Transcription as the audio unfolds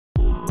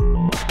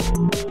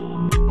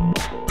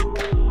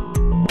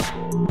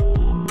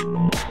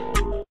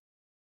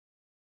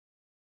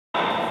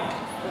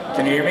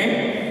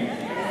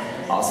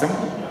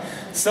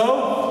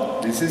So,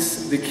 this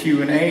is the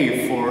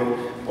Q&A for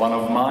one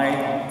of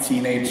my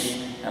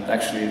teenage and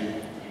actually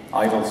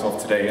idols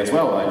of today as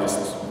well, I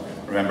just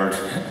remembered.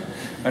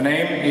 Her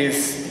name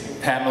is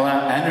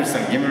Pamela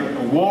Anderson. Give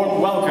her a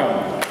warm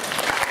welcome.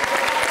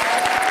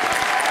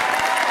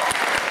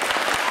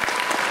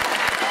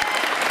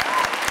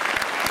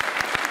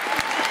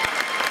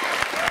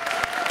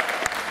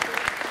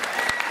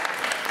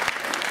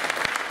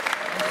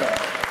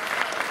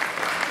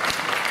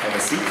 Have a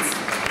seat.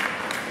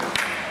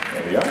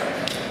 There we are.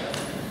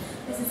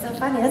 This is so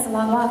funny, that's a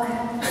long walk.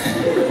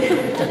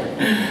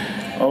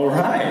 All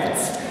right.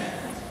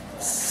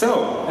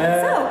 So,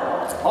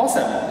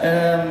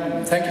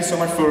 awesome. Thank you so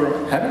much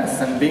for having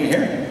us and being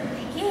here.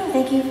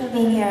 Thank you for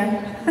being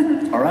here.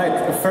 All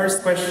right, the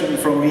first question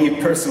from me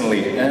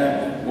personally.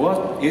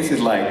 What is it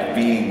like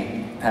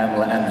being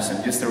Pamela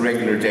Anderson, just a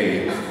regular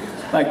day?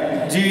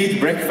 Like, do you eat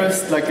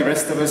breakfast like the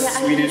rest of us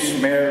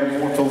Swedish mere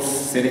mortals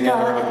sitting at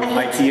our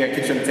IKEA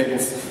kitchen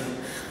tables?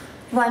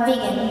 Well, I'm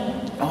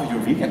vegan. Oh,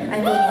 you're vegan?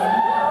 I'm vegan.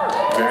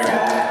 Very good.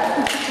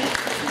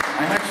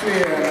 I'm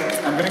actually,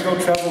 I'm going to go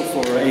travel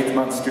for 8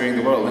 months during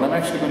the world, and I'm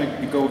actually going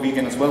to go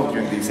vegan as well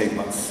during these 8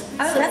 months.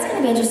 Oh, so that's going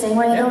to be interesting.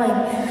 Where are you going?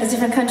 Because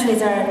different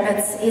countries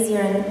it's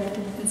easier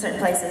in certain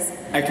places.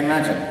 I can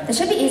imagine. It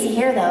should be easy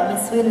here, though. I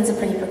mean, Sweden's a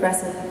pretty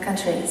progressive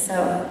country,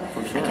 so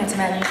for sure. I can't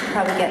imagine you should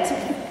probably get,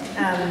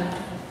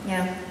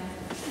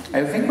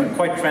 I think we're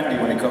quite trendy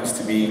when it comes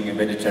to being a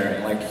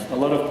vegetarian. Like, a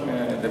lot of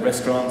the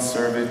restaurants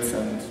serve it,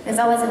 and... There's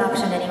always an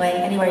option anyway.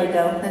 Anywhere you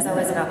go, there's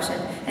always an option.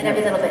 And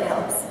every little bit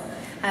helps.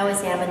 I always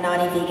say I'm a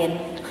naughty vegan.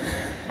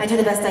 I do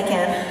the best I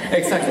can.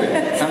 Exactly.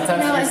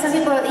 Sometimes some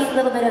people eat a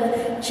little bit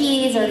of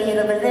cheese or eat a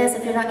little bit of this.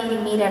 If you're not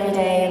eating meat every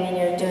day, I mean,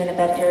 you're doing a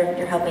better.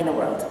 You're helping the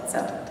world.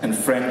 So. And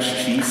French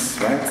cheese,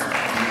 right?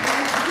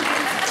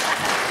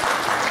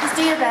 Just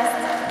do your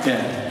best.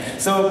 Yeah.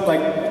 So,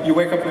 like, you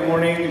wake up in the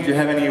morning. Do you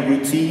have any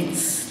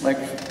routines? Like,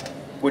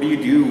 what do you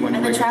do when you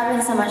wake up? I've been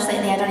traveling so much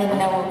lately. I don't even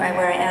know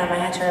where I am. I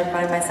had to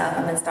remind myself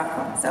I'm in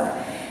Stockholm. So,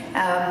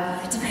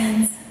 it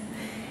depends.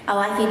 Oh,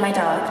 I feed my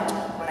dog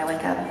when I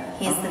wake up.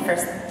 He's the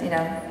first,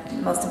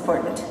 most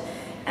important.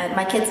 And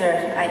my kids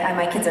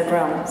are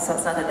grown, so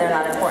it's not that they're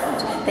not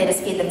important. They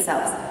just feed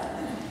themselves.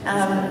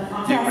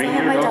 Do you bring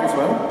your dog as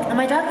well? And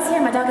my dog is here.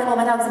 My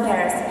dog's in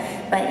Paris.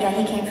 But yeah,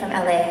 he came from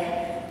LA.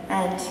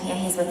 And yeah,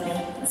 he's with me.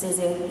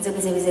 Zuzu. Zooby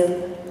Zooby Zoo.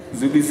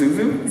 Zooby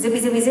Zuzu? Zooby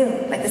Zooby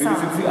Zoo, like the song.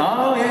 Zooby,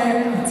 oh,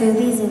 yeah.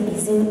 Zooby Zooby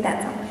Zoo,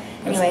 that song.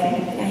 Anyway,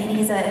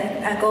 he's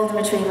a golden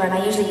retriever, and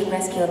I usually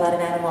rescue a lot of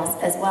animals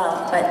as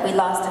well, but we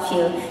lost a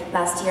few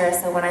last year,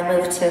 so when I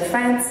moved to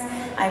France,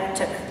 I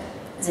took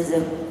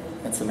Zuzu.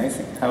 That's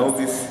amazing. How old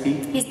is he?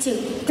 He's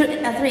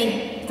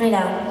three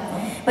now.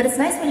 But it's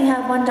nice when you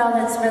have one dog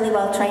that's really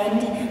well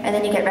trained, and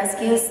then you get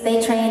rescues.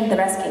 They train the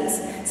rescues.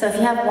 So if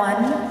you have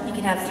one, you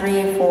can have 3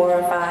 or 4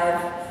 or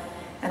 5,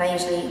 and I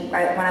usually,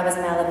 when I was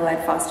in Malibu,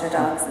 I'd foster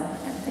dogs and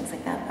things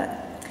like that,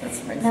 but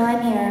that's amazing. now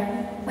I'm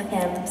here with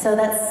him. So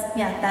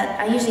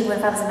I usually,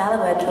 if I was in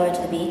Malibu, I'd go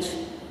into the beach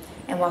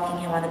and walking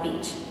him on the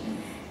beach.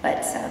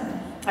 But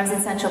I was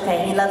in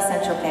Saint-Tropez. He loves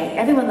Saint-Tropez.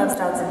 Everyone loves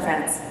dogs in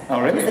France. Oh,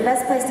 really? It's the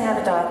best place to have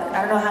a dog.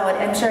 I don't know how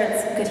I'm sure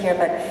it's good here,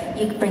 but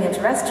you can bring him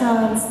to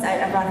restaurants.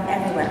 I brought him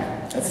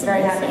everywhere. He was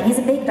very happy. And he's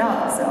a big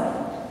dog,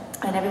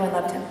 and everyone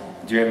loved him.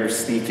 Do you ever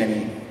sneak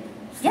any?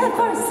 Yeah, of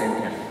course.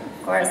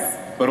 Of course.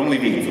 But only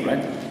vegan food,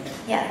 right?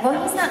 Yeah,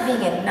 well, he's not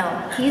vegan.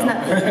 No, he's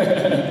not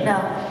vegan. No.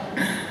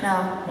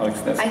 Oh,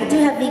 that's I cool. do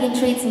have vegan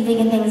treats and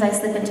vegan things I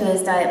slip into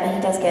his diet, but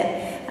he does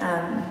get,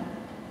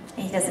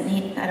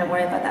 I don't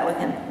worry about that with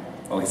him.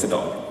 Well, he's a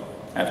dog,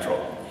 after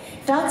all.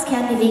 Dogs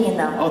can be vegan,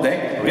 though. Oh,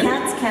 they? Really?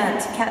 Cats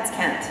can't.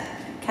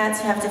 Cats,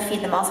 you have to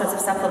feed them all sorts of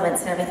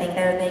supplements and everything.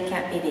 They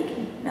can't be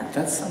vegan, no.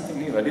 That's something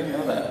new. I didn't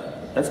know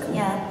that. That's cool.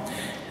 Yeah.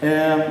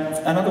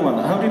 Another one.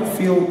 How did it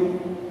feel,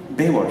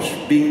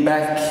 Baywatch, being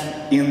back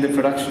in the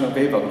production of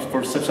Baywatch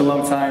for such a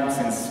long time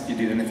since you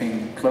did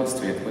anything close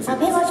to it?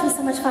 Baywatch was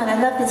so much fun. I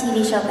love the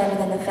TV show better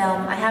than the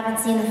film. I haven't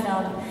seen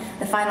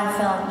the final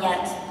film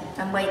yet.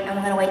 I'm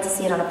going to wait to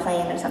see it on a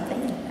plane or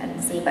something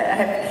and see. But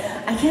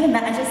I can't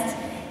imagine.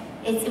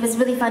 It was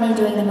really funny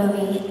doing the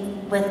movie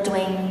with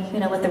Dwayne,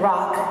 with The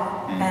Rock,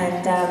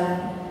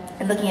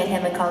 and looking at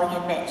him and calling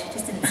him Mitch.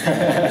 Just it's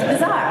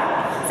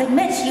bizarre. It's like,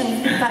 Mitch,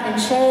 you've gotten in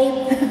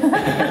shape.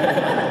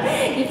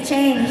 You've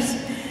changed.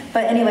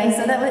 But anyway,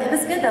 so it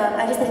was good though.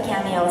 I just did a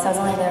cameo, so I was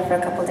only there for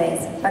a couple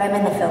days. But I'm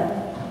in the film.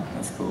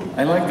 That's cool.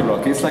 I like The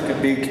Rock. He's like a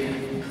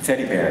big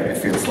teddy bear, it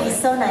feels like. He's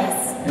so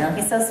nice. Yeah.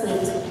 He's so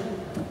sweet.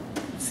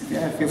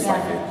 Yeah, it feels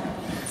like it.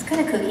 He's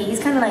kind of kooky. He's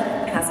kind of like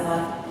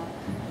Hasselhoff.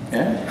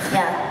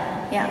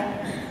 Yeah? Yeah.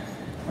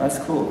 That's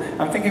cool.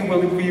 I'm thinking,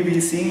 will we be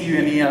seeing you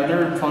in any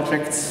other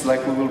projects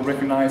like we will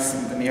recognize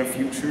in the near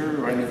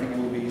future, or anything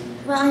will be?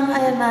 Well,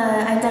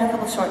 I've done a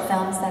couple short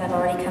films that have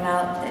already come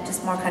out. They're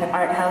just more kind of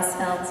art house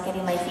films,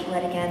 getting my feet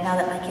wet again. Now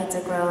that my kids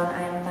are grown,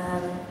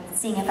 I'm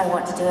seeing if I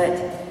want to do it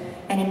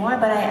anymore.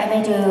 But I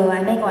may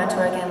go on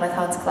tour again with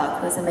Hans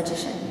Klock, who's a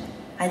magician.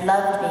 I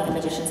loved being a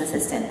magician's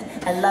assistant.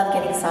 I love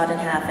getting sawed in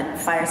half and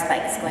fire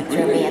spikes going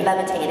through me and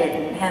levitated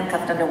and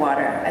handcuffed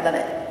underwater. I love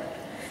it.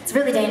 It's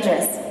really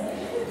dangerous,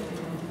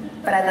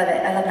 but I love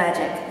it. I love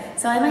magic.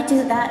 So I might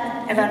do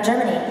that around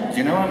Germany.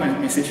 You know I'm a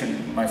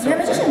musician myself. You're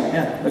a musician? Right?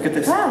 Yeah, look at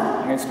this.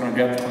 Wow. I'm just going to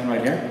grab the one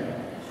right here.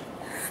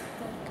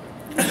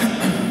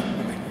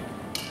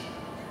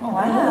 Oh,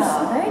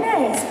 wow, very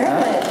nice,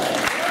 very good.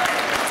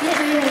 So you're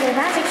doing a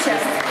magic show.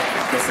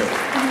 Yes, sir.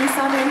 And you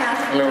saw me in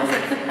half. A little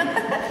bit.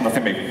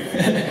 Nothing big.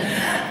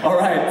 All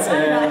right. I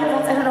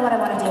don't know what I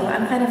want to do.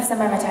 I'm kind of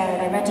semi-retired.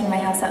 I'm renting my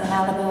house out in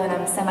Malibu and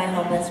I'm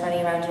semi-homeless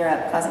running around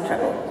Europe causing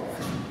trouble.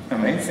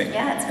 Amazing.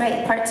 Yeah, it's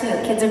great. Part 2.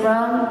 Kids are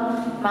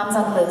grown, mom's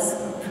on the loose.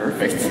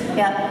 Perfect.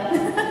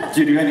 Yeah. Do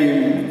you do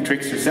any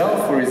tricks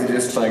yourself, or is it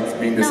just like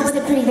being the No,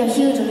 they're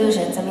huge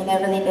illusions. I mean, they're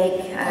really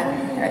big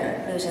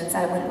illusions.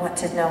 I wouldn't want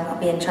to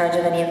be in charge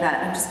of any of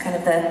that. I'm just kind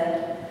of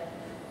the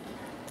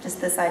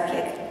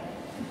sidekick.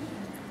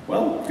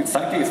 Well, the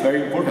sidekick is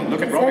very important.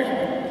 Look at Robin.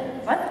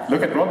 What?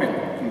 Look at Robin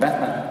in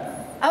Batman.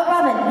 Oh,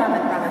 Robin,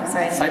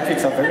 sorry.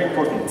 Sidekicks are very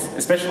important,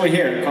 especially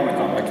here at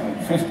Comic-Con, I can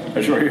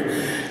assure you.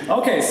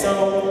 Okay,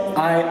 so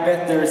I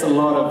bet there's a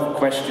lot of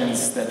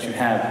questions that you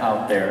have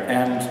out there.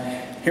 And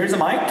here's a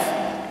mic,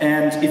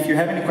 and if you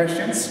have any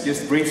questions,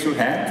 just raise your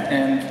hand,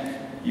 and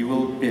you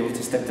will be able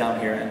to step down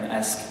here and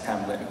ask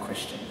Pamela a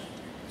question.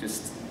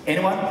 Just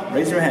anyone,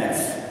 raise your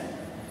hands.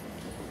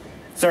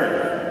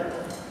 Sir.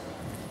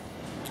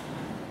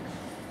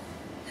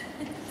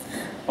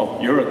 Oh,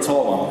 you're a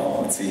tall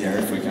one. Let's see here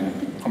if we can,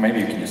 or maybe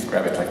you can just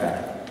grab it like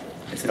that.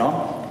 Is it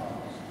on?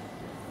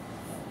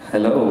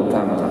 Hello,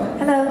 Pamela.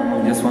 Hello.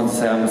 I just want to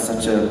say I'm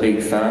such a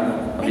big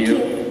fan of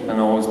you, and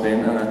always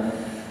been. And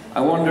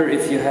I wonder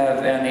if you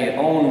have any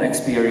own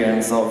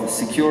experience of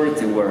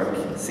security work,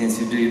 since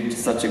you did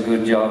such a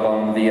good job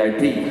on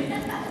VIP. You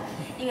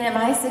mean, am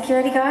I a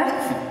security guard?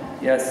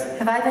 Yes.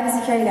 Have I been a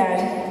security guard?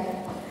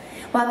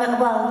 Well,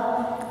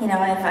 you know,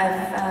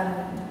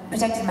 I've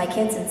protected my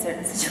kids in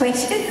certain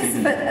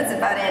situations, but that's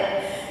about it.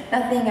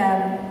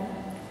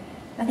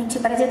 Nothing too,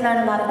 but I did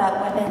learn a lot about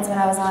weapons when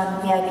I was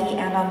on VIP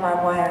and on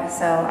barbed wire,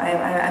 so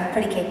I'm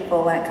pretty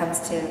capable when it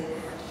comes to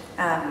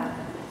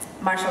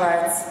martial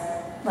arts,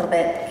 a little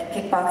bit,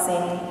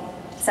 kickboxing,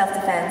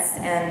 self-defense,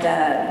 and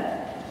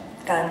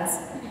guns.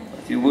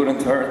 But you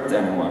wouldn't hurt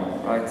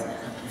anyone, right?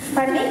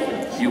 Pardon me?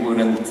 You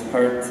wouldn't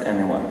hurt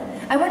anyone.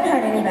 I wouldn't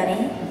hurt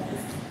anybody,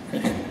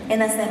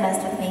 unless they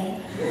messed with me.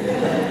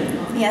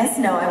 Yes,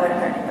 no, I wouldn't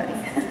hurt anybody.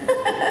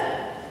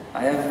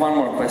 I have one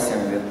more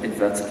question, if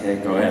that's okay.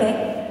 Go ahead.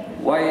 Okay.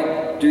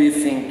 Why do you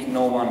think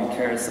no one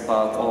cares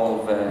about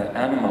all the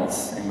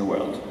animals in the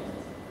world?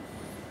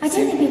 I do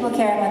think people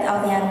care about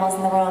all the animals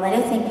in the world. I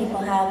do think people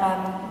have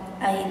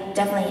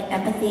definitely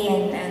empathy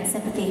and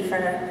sympathy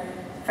for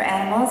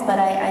animals, but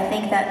I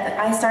think that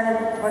I started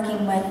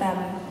working with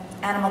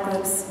animal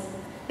groups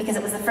because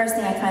it was the first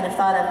thing I kind of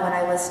thought of when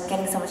I was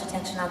getting so much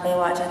attention on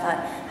Baywatch. I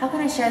thought, how can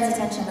I share this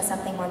attention with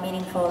something more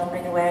meaningful and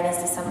bring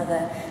awareness to some of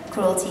the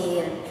cruelty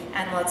and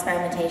animal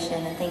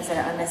experimentation and things that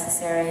are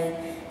unnecessary,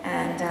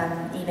 and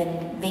even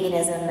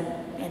veganism,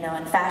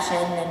 and fashion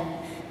and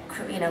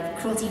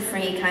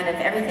cruelty-free kind of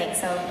everything.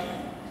 So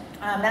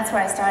that's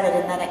where I started,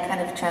 and then it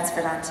kind of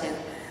transferred on to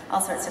all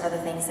sorts of other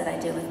things that I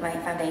do with my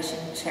foundation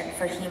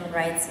for human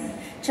rights and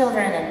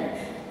children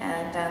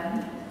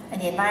and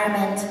the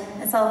environment.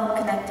 It's all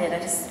connected. I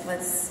just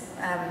was,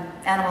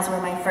 animals were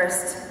my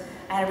first,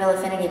 I had a real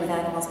affinity with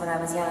animals when I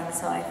was young,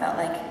 so I felt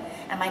like,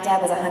 and my dad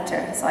was a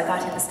hunter, so I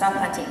got him to stop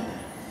hunting,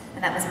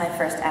 and that was my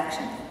first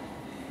action.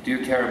 Do you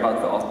care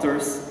about the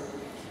otters?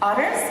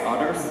 Otters?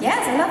 Otters?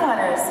 Yes, I love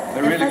otters.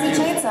 They're They're really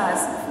fuzzy cute. chainsaws.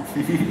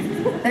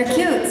 They're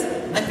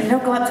cute, but you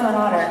don't go up to an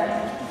otter.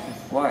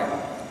 Why?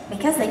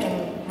 Because they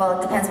can, well,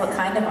 it depends what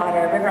kind of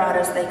otter. River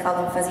otters, they call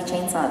them fuzzy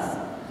chainsaws.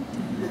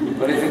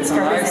 But if it's a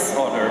nice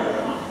otter,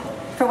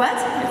 For what?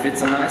 if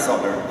it's a nice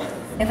otter,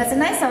 If it's a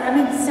nice otter, I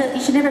mean, still,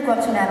 you should never go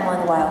up to an animal in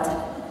the wild.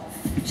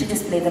 You should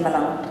just leave them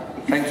alone.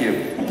 thank you.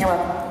 You're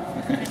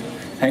welcome.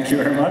 Thank you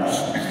very much.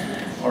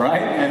 All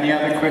right, any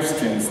other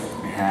questions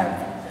we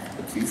have?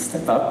 Please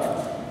step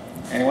up.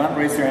 Anyone,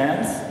 raise your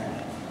hands.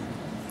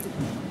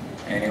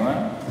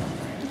 Anyone?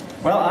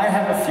 Well, I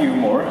have a few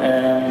more.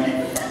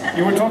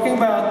 You were talking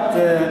about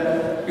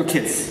your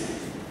kids.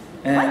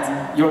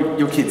 What?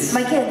 Your kids.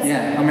 My kids?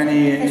 Yeah, how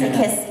many? It's a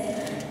kiss.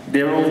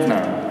 They're old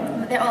now.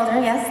 They're older,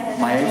 yes. They're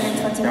My 19 age? and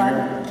 21.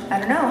 Younger? I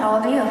don't know, how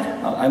old are you?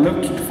 I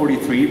look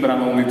 43, but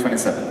I'm only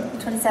 27.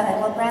 27.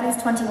 Well, Brandon's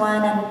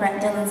 21 and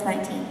Dylan's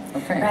 19.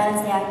 Okay.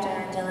 Brandon's the actor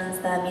and Dylan's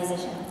the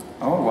musician.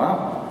 Oh,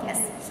 wow.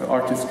 Yes. So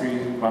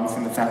artistry runs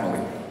in the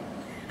family.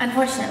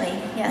 Unfortunately,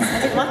 yes. I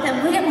didn't want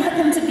them. We didn't want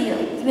them to be,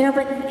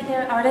 but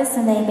they're artists,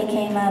 and they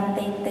became.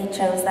 They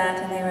chose that,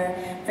 and they were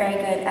very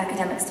good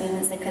academic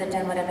students. They could have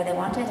done whatever they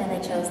wanted, and they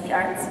chose the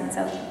arts, and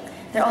so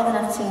they're old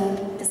enough to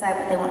decide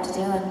what they want to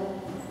do, and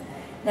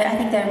I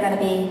think they're going to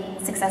be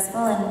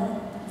successful, and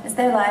it's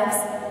their lives.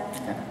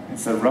 Yeah,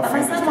 it's a rough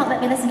My son won't let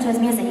me listen to his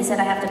music. He said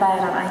I have to buy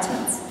it on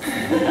iTunes.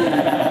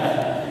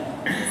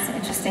 It's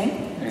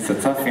interesting. It's a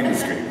tough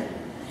industry.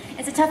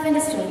 It's a tough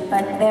industry,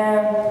 but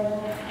they're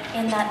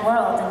in that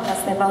world, and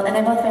plus they're both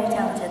very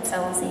talented.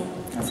 So we'll see.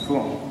 That's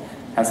cool.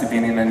 Has he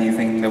been in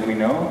anything that we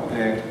know?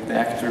 The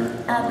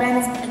actor?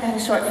 Brandon's got a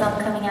short film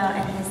coming out,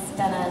 and he's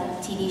done a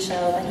TV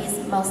show, but he's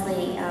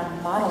mostly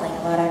modeling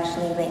a lot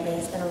actually lately.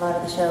 He's been a lot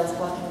of the shows,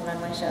 walking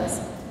runway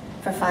shows,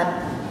 for fun.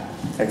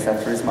 Takes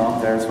after his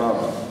mom there as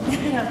well. I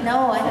don't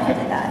know, I never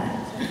did that.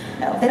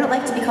 No, they don't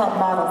like to be called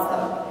models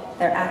though.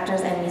 They're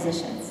actors and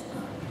musicians.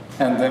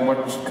 And then what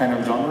kind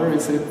of genre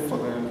is it for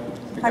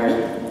the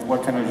Pardon guy? me?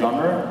 What kind of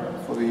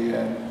genre for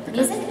the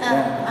music?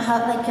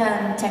 Yeah.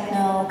 Like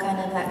techno, kind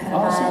of that kind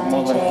of Oh, so vibe,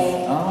 more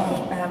DJ,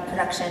 like-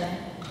 production.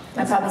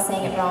 I'm probably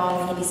saying it wrong,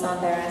 and he'd be so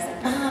embarrassed.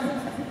 Like, Mom,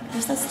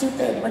 you're so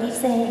stupid. What are you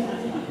saying?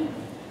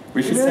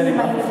 We should set him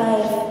my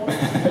up.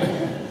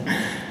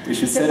 life. We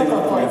should set him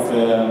up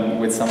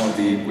with some of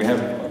the. We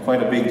have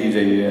quite a big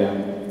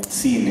DJ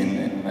scene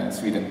in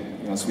Sweden.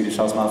 You know, Swedish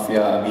House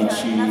Mafia,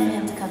 Avicii. I'd love for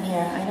him to come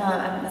here. I know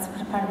that's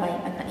part of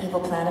an evil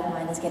plan of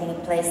mine is getting a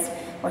place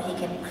where he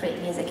can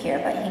create music here,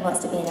 but he wants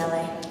to be in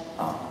LA.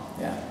 Oh,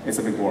 yeah, it's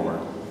a bit warmer.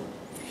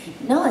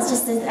 No, it's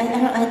just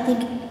I think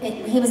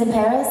he was in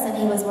Paris and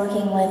he was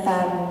working with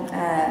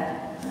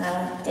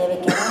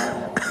David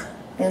Guetta,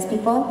 those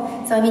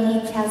people. So I mean, he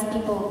has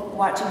people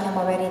watching him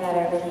already that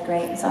are really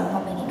great. So I'm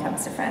hoping he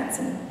comes to France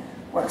and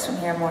works from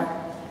here more.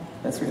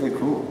 That's really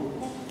cool.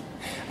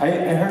 I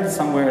heard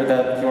somewhere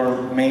that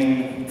your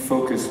main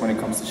focus when it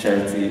comes to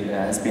charity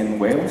has been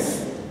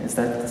Wales. Is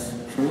that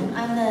true?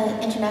 I'm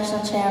the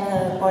international chair of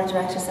the board of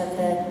directors of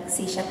the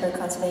Sea Shepherd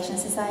Conservation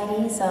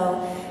Society, so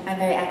I'm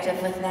very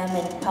active with them,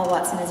 and Paul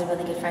Watson is a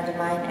really good friend of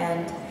mine,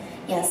 and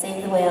yeah,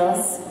 save the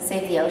whales,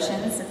 save the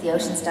oceans. If the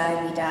oceans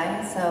die, we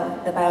die, so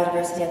the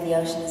biodiversity of the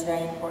ocean is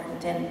very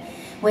important, and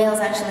whales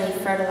actually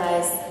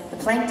fertilize the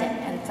plankton,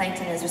 and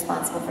plankton is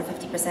responsible for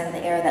 50% of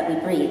the air that we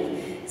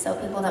breathe. So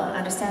people don't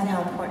understand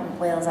how important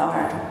whales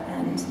are,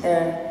 and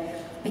they're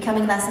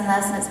becoming less and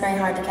less, and it's very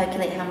hard to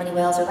calculate how many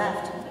whales are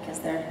left, because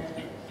they're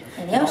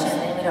in the ocean,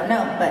 and we don't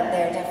know, but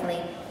they're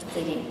definitely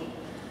depleting.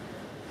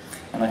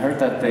 And I heard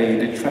that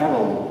they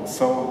travel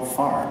so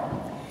far,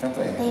 don't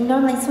they? They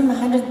normally swim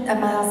 100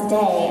 miles a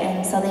day,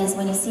 and so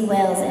when you see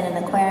whales in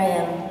an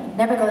aquarium,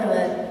 never go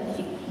to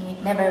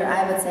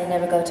I would say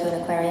never go to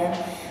an aquarium.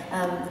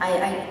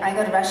 I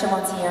go to Russia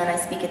once a year and I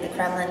speak at the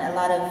Kremlin. A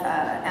lot of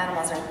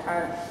animals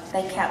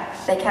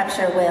they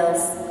capture whales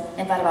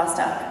in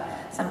Vladivostok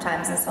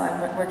sometimes, and so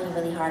I'm working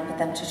really hard with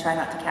them to try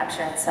not to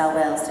capture and sell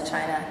whales to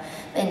China.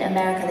 In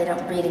America, they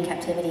don't breed in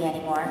captivity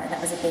anymore, and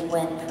that was a big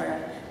win for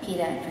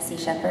PETA and for Sea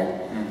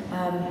Shepherd.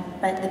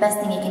 But the best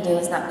thing you can do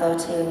is not go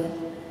to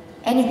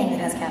anything that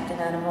has captive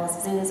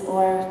animals, zoos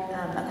or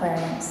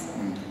aquariums.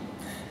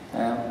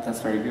 That's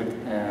very good.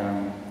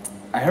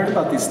 I heard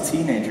about this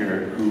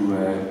teenager who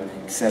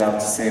set out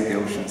to save the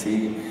oceans.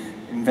 He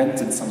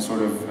invented some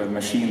sort of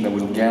machine that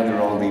will gather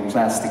all the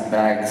plastic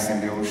bags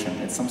in the ocean.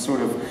 It's some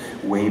sort of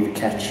wave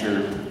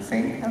catcher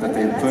thing that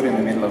they put in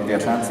the middle of the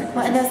Atlantic.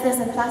 Well, and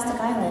there's a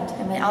plastic island.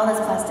 I mean, all this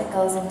plastic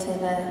goes into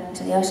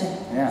the ocean.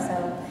 Yeah. So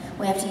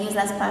we have to use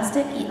less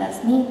plastic, eat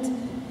less meat,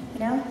 you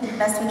know, do the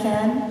best we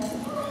can.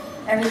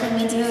 Everything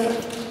we do,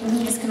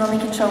 we just can only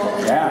control what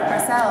we do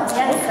ourselves.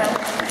 Yes, so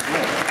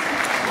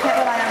we can't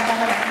rely on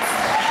governments,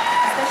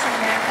 especially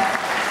America.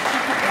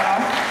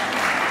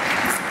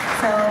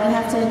 So you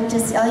have to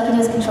all you can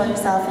do is control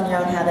yourself and your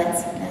own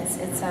habits.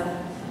 It's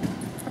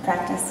a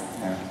practice.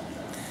 Yeah.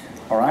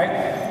 All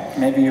right,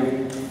 maybe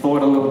you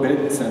thought a little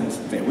bit, and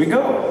there we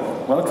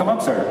go. Welcome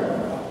up, sir.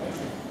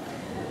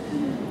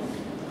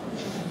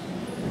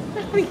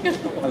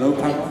 Hello,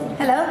 Pamela.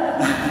 Hello.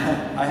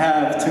 I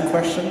have 2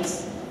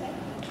 questions.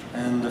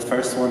 And the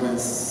first one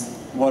is,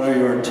 what are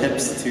your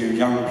tips to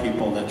young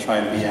people that try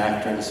to be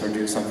actors or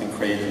do something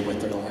creative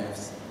with their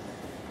lives?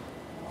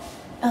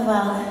 Oh,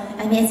 well,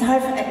 I mean, it's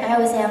hard. I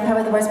always say I'm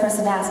probably the worst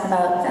person to ask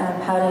about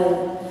how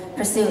to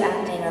pursue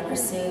acting or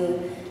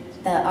pursue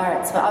the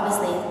arts. But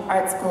obviously,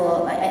 art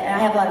school, I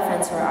have a lot of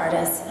friends who are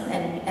artists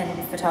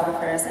and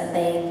photographers, and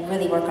they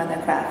really work on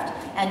their craft.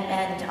 And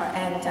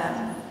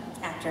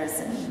actors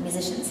and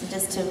musicians, and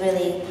just to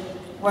really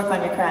work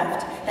on your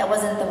craft. That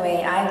wasn't the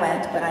way I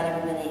went, but I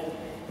never really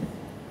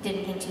did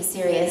anything too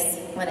serious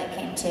when it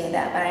came to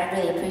that, but I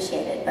really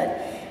appreciate it. But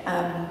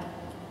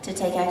to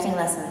take acting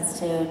lessons,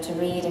 to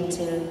read and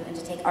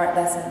to take art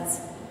lessons,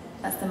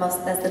 that's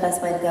the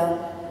best way to go.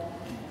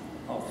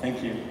 Oh,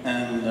 thank you.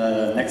 And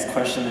the next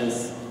question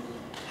is,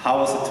 how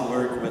was it to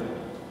work with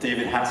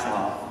David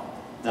Hasselhoff,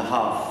 the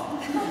Hoff?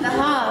 The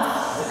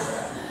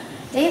Hoff.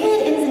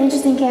 David is an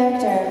interesting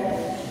character.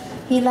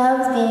 He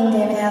loves being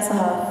David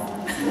Hasselhoff.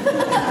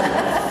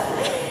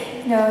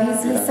 No,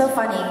 he's so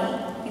funny.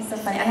 He's so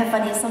funny. I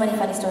have so many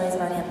funny stories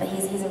about him, but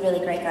he's a really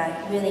great guy.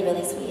 Really,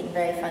 really sweet and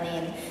very funny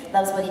and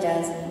loves what he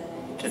does. And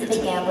he's a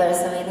big gambler,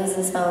 so he loses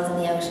his phones in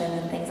the ocean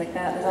and things like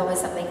that. There's always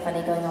something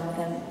funny going on with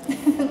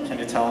him. Can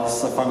you tell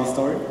us a funny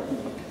story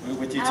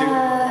with you two?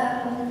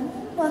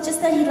 Well,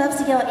 just that he loves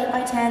to give out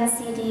 8x10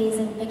 CDs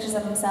and pictures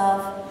of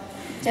himself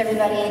to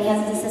everybody, and he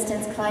has his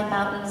assistants climb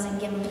mountains and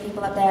give them to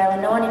people up there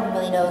when no one even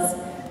really knows.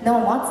 No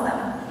one wants them.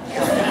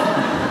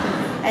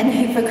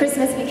 And for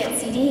Christmas we get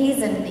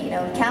CDs and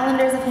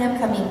calendars of him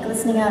coming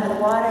glistening out of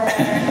the water.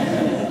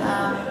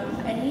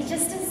 And he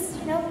just is,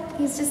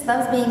 he just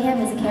loves being him.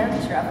 He's a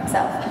caricature of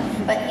himself.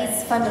 But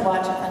he's fun to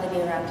watch and fun to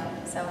be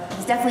around. So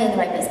he's definitely in the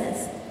right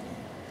business.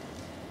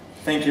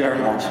 Thank you very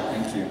much.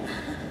 Thank you.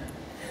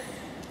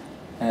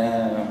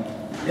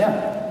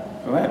 Yeah,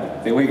 go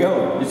ahead. There we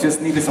go. You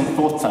just needed some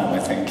thought time, I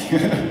think.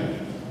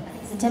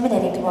 It's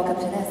intimidating to walk up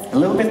to this. A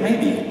little bit,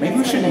 maybe. Maybe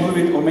we should move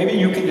it, or maybe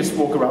you can just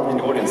walk around in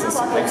the audience and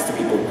sit next to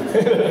people.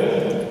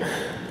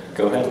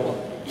 Go ahead.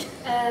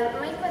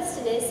 My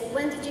question is,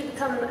 when did you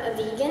become a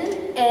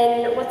vegan,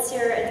 and what's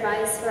your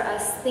advice for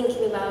us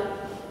thinking about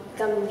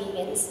becoming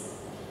vegans?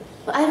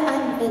 Well,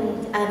 I've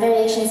been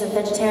variations of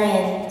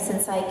vegetarian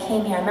since I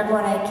came here. I remember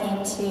when I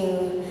came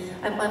to,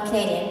 I'm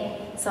Canadian,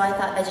 so I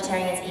thought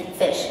vegetarians eat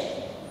fish.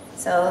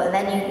 So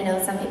then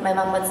some people, my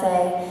mom would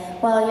say,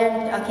 well,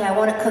 okay, I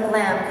won't cook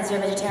lamb because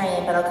you're a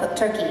vegetarian, but I'll cook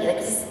turkey. Like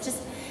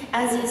just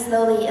as you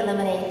slowly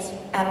eliminate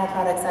animal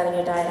products out of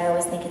your diet, I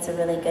always think it's a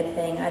really good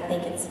thing. I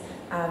think it's,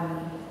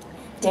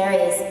 dairy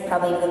is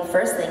probably the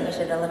first thing you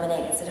should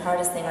eliminate. It's the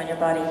hardest thing on your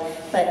body,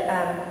 but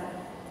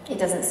it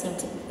doesn't seem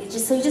to,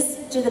 so you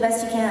just do the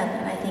best you can.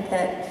 And I think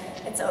that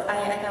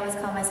I always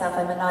call myself,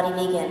 I'm a naughty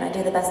vegan. I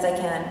do the best I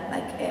can.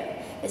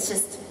 It's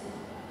just,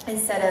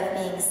 instead of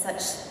being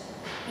such,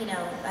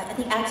 I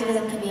think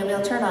activism can be a real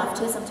turnoff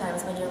too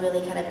sometimes when you're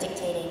really kind of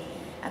dictating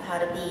of how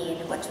to be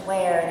and what to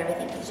wear and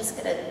everything. You just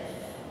gotta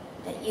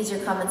use your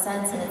common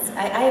sense. And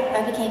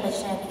I became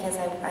vegetarian because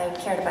I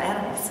cared about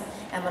animals.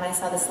 And when I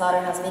saw the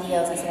slaughterhouse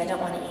videos, I said, I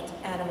don't want to eat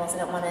animals. I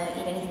don't want to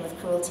eat anything with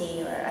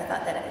cruelty. Or I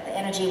thought that the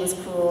energy was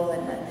cruel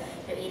and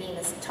you're eating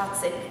this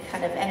toxic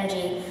kind of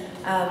energy.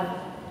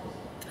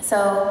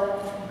 So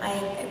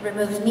I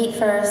removed meat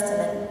first, and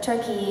then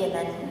turkey, and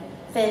then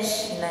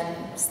fish, and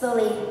then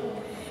slowly.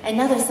 And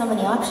now there's so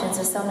many options.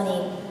 There's so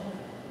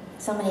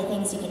many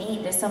things you can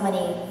eat. There's so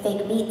many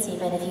fake meats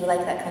even if you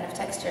like that kind of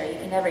texture.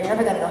 You're never going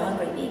to go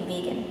hungry being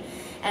vegan.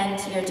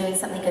 And you're doing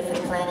something good for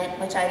the planet,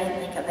 which I didn't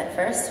think of at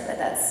first, but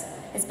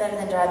it's better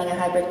than driving a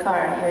hybrid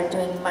car. You're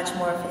doing much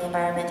more for the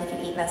environment if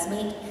you eat less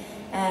meat,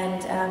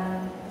 and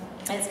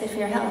it's good for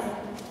your health.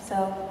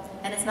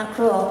 And it's not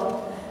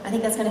cruel. I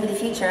think that's going to be the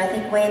future. I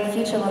think way in the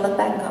future we'll look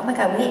back and go, oh my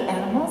God, we ate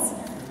animals?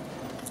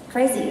 It's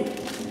crazy.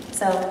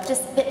 So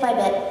just bit by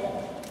bit,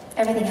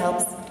 everything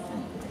helps.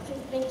 Okay,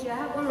 thank you. I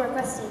have one more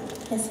question.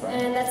 Yes.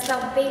 And that's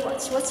about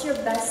Baywatch. What's your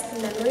best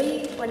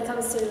memory when it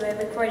comes to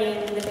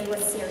recording the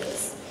Baywatch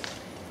series?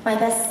 My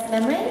best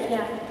memory?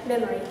 Yeah,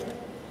 memory.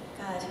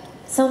 God,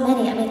 so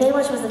many. I mean,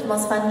 Baywatch was the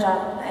most fun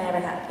job I ever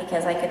had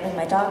because I could bring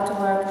my dog to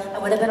work. I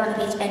would have been on the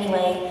beach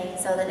anyway,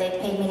 so that they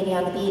paid me to be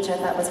on the beach I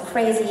thought was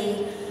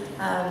crazy.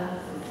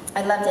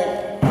 I loved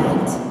it.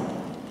 And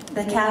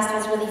the cast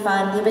was really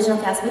fun. The original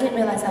cast, we didn't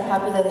realize how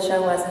popular the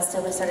show was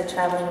until we started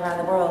traveling around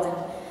the world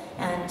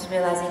and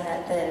realizing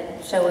that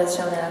the show was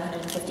shown in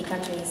 150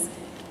 countries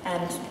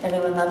and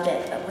everyone loved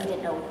it, but we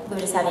didn't know. We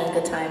were just having a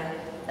good time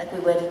like we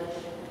would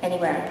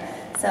anywhere.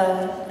 So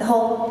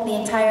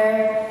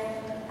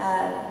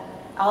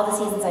all the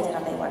seasons I did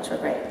on Baywatch were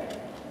great.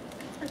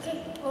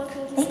 Okay, well,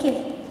 thank you. Thank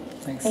you.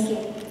 Thanks. Thank you.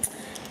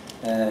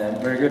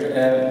 Very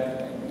good.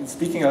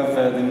 Speaking of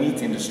the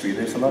meat industry,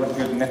 there's a lot of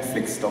good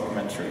Netflix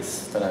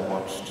documentaries that I've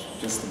watched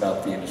just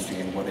about the industry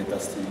and what it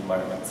does to the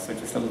environment. So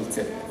just a little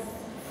tip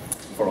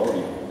for all of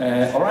you.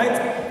 All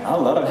right, a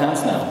lot of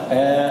hands now.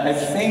 I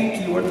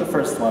think you were the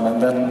first one,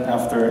 and then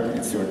after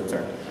it's your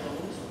turn.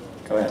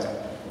 Go ahead.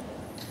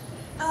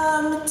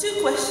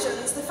 2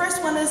 questions. The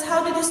first one is,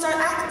 how did you start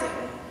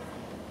acting?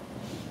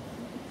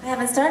 I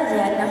haven't started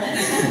yet, no.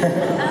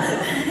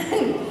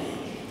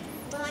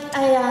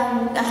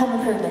 Well, home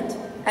improvement.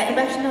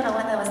 Actually, no,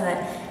 that wasn't it.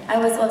 I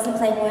was in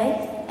Playboy,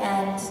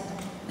 and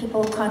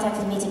people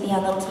contacted me to be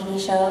on little TV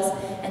shows,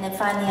 and then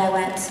finally I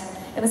went.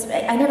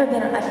 I've never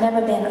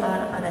been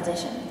on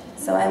audition,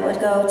 so I would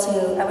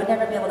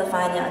never be able to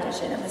find the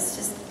audition. It was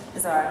just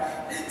bizarre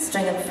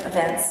string of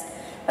events.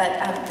 But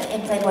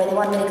in Playboy, they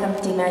wanted me to come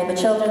do Married with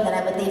Children, then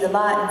I would leave the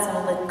lot, and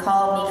someone would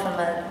call me from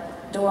a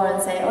door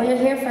and say, oh, you're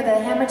here for the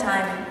Hammer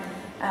Time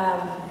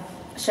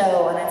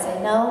show, and I'd say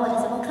no, and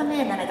I said, well, come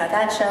in. Then I got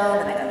that show,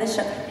 then I got this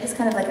show. It's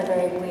kind of like a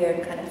very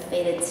weird, kind of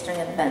fated string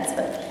of events.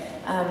 But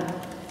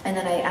and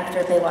then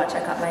after Baywatch, I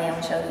got my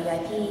own show,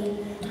 VIP,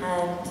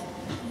 and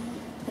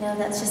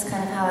that's just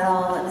kind of how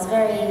it was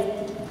very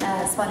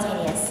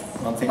spontaneous.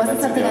 It wasn't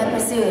something I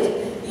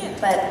pursued,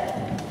 but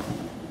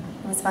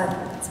it was fun.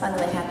 It's fun the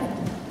way it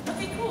happened.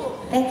 Okay, cool.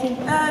 Thank you.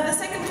 The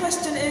second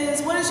question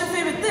is, what is your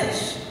favorite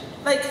dish?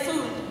 Like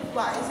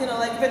food-wise,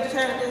 like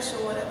vegetarian dish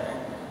or whatever.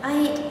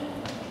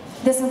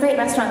 There's some great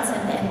restaurants in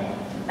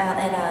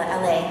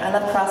LA. I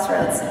love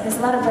Crossroads. There's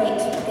a lot of great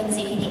things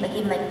you can eat,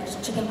 even like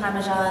chicken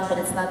parmesan, but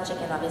it's not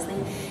chicken, obviously.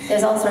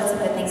 There's all sorts of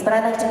good things, but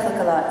I like to cook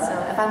a lot. So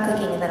if I'm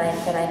cooking, then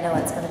I know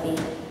it's going to be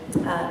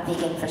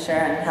vegan for sure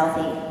and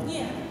healthy.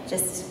 Yeah.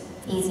 Just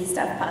easy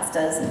stuff,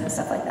 pastas and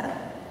stuff like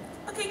that.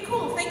 Okay,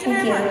 cool. Thank you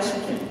very much.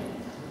 Thank you.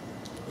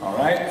 All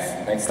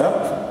right, next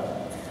up.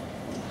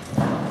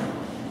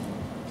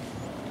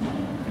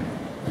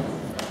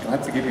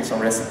 to give me some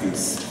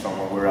recipes from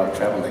when we're out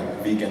traveling,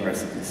 vegan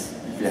recipes,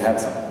 if you have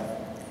some.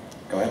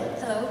 Go ahead.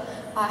 Hello.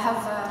 I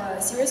have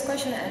a serious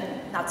question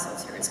and not so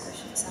serious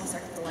question, so I'll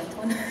start with the light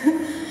one.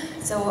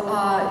 So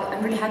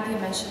I'm really happy you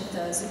mentioned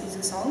the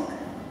Zubizu song,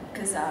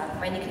 because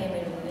my nickname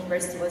in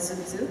university was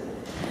Zubizu.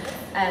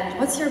 And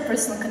what's your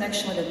personal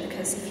connection with it?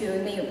 Because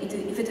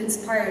if it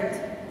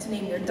inspired to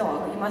name your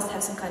dog, you must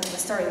have some kind of a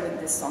story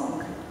with this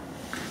song.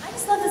 I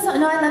just love the song.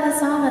 No, I love the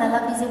song, and I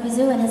love Bizu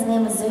Bizu, and his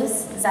name was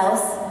Zeus,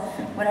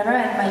 whatever,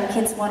 and my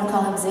kids want to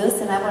call him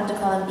Zeus, and I wanted to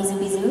call him Bizu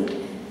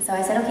Bizu. So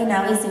I said, okay,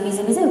 now he's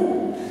Bizu Bizu.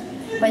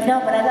 But no,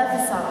 but I love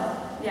the song.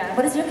 Yeah.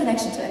 What is your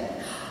connection to it?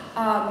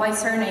 My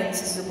surname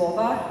is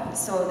Zubova,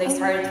 so they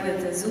started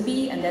with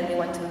Zubi, and then they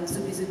went to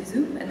Zubi Zubi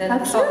Zub, and then how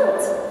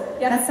cute!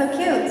 Yeah, that's so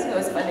cute. It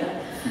was funny.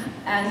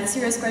 And the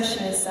serious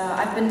question is,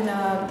 I've been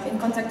in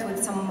contact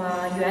with some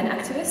UN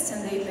activists,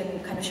 and they've been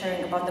kind of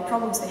sharing about the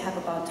problems they have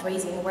about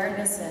raising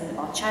awareness and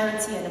about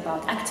charity and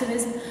about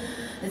activism.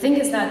 The thing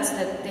is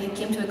that they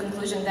came to a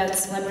conclusion that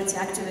celebrity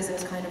activism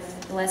is kind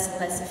of less and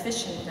less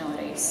efficient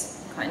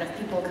nowadays.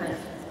 People kind of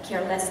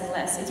care less and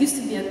less. It used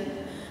to be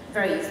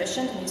very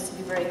efficient, and used to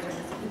be very kind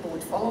of people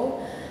would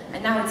follow,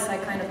 and now it's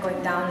like kind of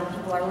going down, and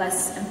people are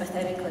less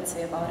empathetic, let's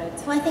say, about it.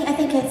 Well, I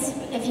think it's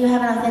if you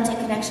have an authentic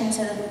connection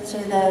to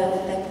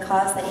the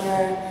cause that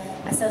you're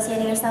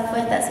associating yourself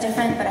with, that's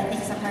different. But I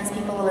think sometimes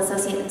people will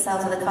associate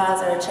themselves with a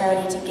cause or a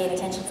charity to gain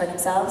attention for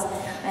themselves,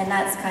 and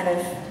that's kind of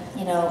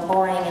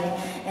boring.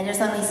 And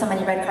there's only so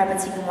many red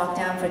carpets you can walk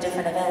down for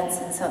different events,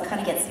 and so it kind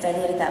of gets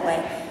diluted that way.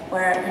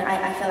 Where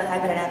I feel like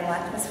I've been an animal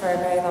activist for a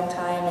very long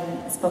time,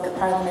 and spoke at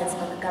parliaments,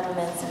 spoke at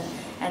governments,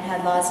 and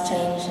had laws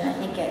changed. And I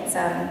think it's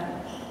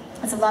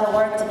a lot of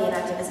work to be an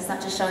activist. It's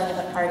not just showing up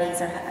at parties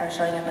or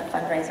showing up at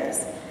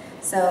fundraisers.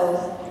 So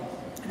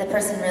the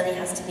person really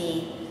has to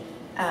be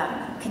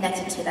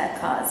connected to that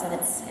cause. And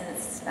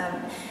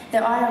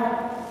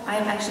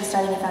I'm actually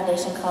starting a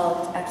foundation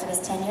called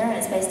Activist Tenure, and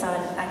it's based on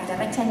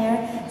academic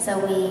tenure. So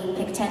we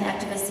pick 10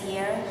 activists a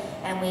year,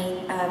 and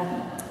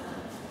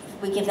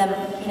we give them,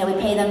 we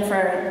pay them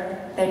for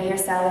their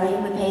year's salary.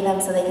 We pay them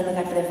so they can look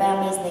after their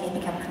families and they can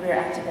become career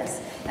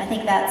activists. And I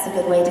think that's a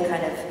good way to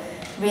kind of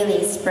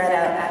really spread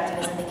out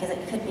activism, because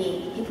it could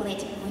be,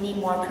 we need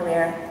more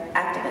career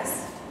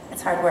activists.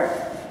 It's hard work,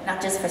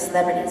 not just for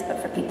celebrities, but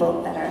for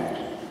people that are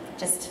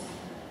just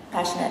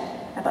passionate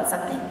about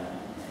something.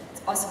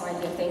 It's an awesome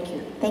idea, thank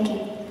you. Thank you.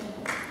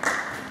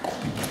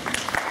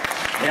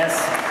 Yes.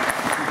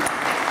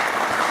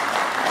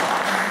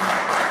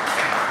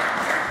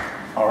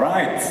 All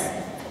right.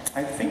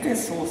 I think I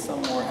saw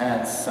some more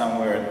hands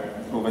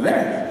somewhere over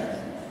there.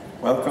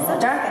 Welcome. It's so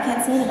dark, I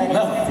can't see anybody.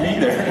 No, me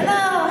either.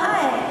 Hello, hi.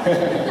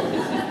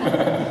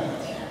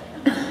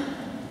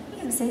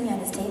 I'm sitting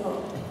behind this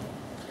table.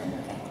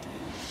 Okay.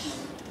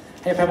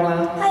 Hey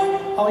Pamela. Hi.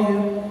 How are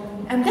you?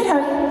 I'm good, how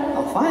are you?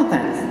 Oh, fine,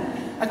 thanks.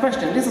 A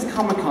question. This is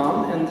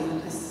Comic-Con, and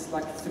this is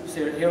like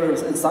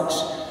superheroes and such.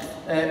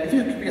 If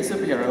you could be a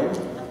superhero...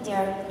 Oh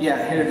dear.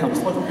 Yeah, here it comes.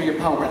 What would be your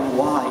power and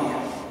why?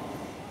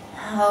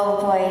 Oh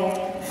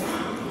boy.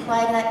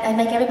 Well, I'd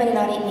make everybody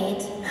not eat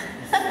meat.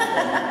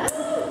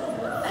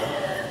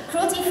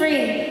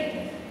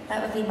 Cruelty-free.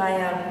 That would be my,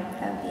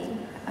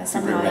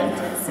 somehow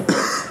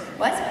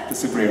What? The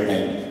superhero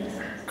name.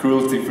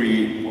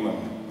 Cruelty-free woman,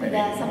 maybe.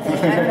 Yeah, something.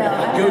 I don't know.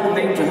 Good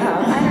name to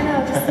have. I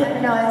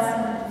don't know.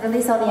 Just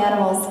release all the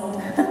animals.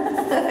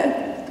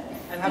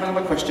 And I have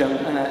another question. Do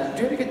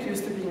you ever get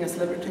used to being a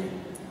celebrity?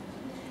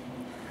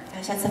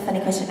 Gosh, that's a funny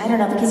question. I don't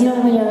know, because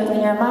when you're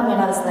a mom, you're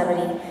not a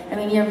celebrity. I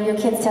mean, your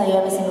kids tell you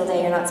every single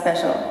day you're not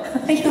special.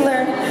 You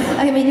learn.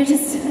 I mean, you're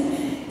just.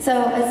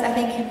 So I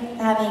think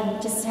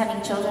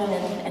having children,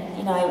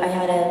 and I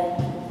had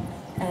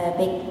a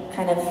big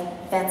kind of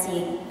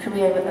fancy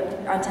career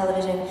on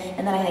television,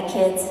 and then I had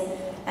kids,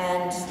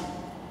 and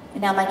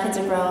now my kids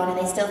are grown, and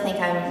they still think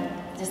I'm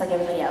just like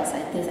everybody else.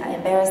 I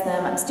embarrass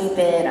them. I'm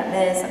stupid. I'm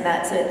this. I'm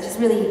that. So it's just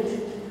really.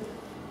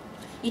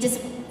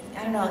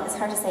 I don't know. It's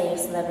hard to say you're a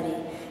celebrity.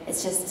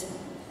 It's just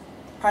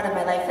part of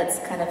my life that's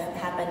kind of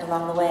happened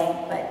along the way.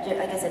 But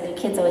like I said, the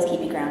kids always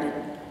keep you grounded.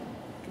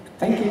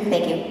 Thank you.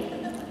 Thank you.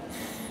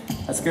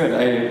 That's good.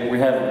 We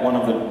have one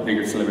of the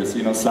bigger celebrities.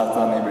 You know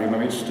Zlatan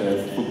Ibrahimovic,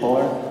 the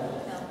footballer?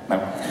 No.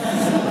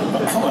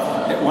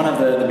 One of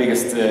the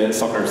biggest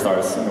soccer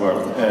stars in the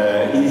world.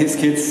 His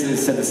kids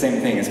said the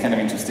same thing. It's kind of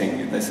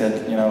interesting. They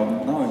said,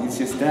 no, he's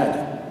just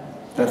dad.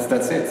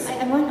 That's it.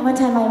 One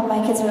time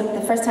my kids were,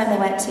 the first time they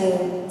went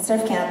to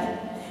surf camp,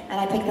 and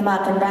I picked them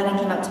up, and Brandon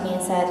came up to me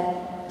and said,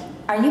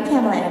 "Are you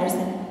Pamela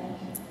Anderson?"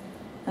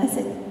 And I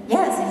said,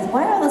 "Yes." He said,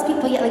 "Why are all those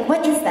people yelling? Like,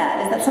 what is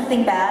that? Is that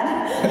something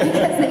bad?"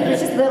 Because they were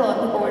just little, and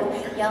people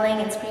were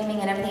yelling and screaming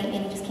and everything,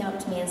 and he just came up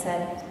to me and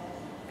said,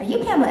 "Are you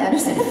Pamela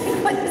Anderson?"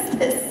 What is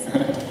this?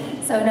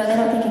 So no, they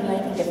don't think of you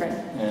anything different.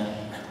 Yeah.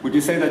 Would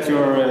you say that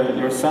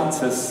your sons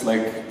has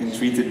been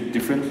treated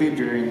differently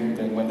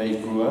when they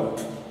grew up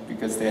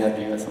because they had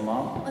you as a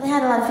mom? Well, they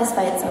had a lot of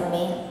fistfights over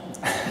me.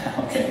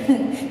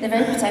 Okay. They're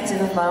very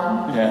protective of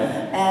mom.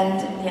 Yeah.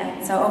 And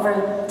yeah, so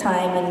over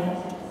time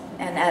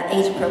and at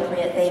age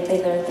appropriate,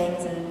 they learn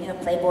things, and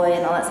Playboy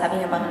and all that.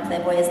 Having your mom in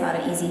Playboy is not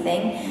an easy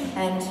thing,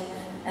 and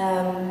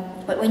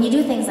but when you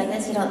do things like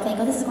this, you don't think,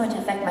 oh, this is going to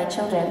affect my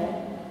children.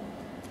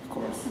 Of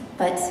course.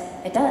 But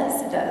it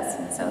does.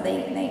 And so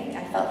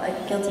I felt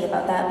like guilty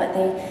about that, but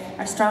they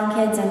are strong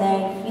kids, and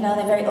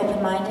they're very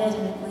open-minded,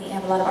 and we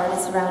have a lot of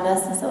artists around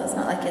us, and so it's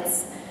not like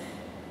it's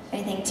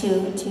anything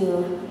too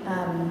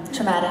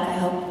traumatic, I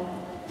hope.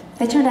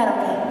 They turned out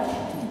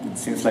okay. It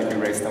seems like you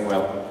raised them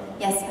well.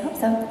 Yes, I hope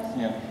so.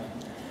 Yeah.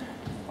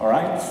 All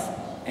right.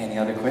 Any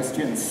other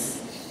questions,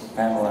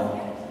 Pamela?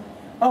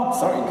 Oh,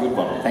 sorry, good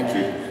one. Thank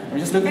you. I'm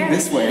just looking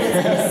this way.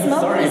 It's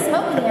Sorry.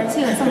 smoky there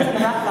too. It's almost like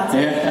a rock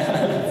concert.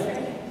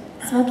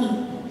 Yeah. Smoky.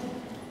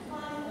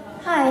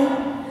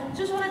 Hi.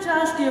 Just wanted to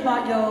ask you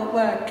about your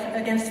work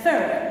against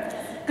fur.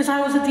 Because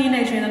I was a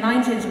teenager in the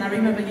 90s and I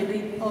remember you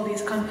did all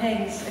these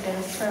campaigns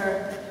against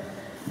fur.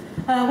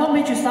 What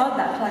made you start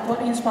that? Like,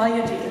 what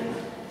inspired you?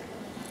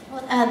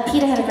 Well,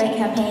 Peter had a great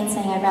campaign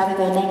saying, I'd rather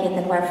go naked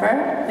than wear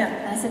fur. Yeah.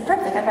 And I said,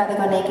 perfect, I'd rather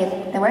go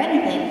naked than wear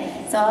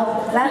anything. So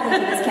I'll gladly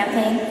do this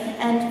campaign.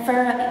 And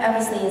fur,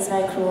 obviously, is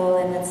very cruel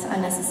and it's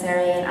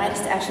unnecessary. And I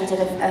just actually did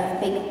a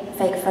big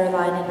fake fur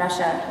line in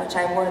Russia, which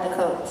I wore the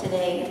coat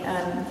today.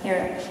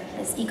 Here,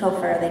 it's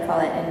eco-fur, they call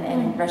it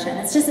in Russia. And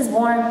it's just as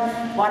warm,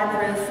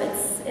 waterproof.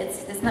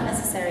 It's not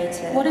necessary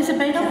to What is it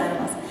made of?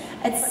 animals.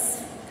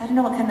 I don't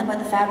know what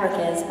the fabric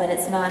is, but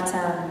it's not,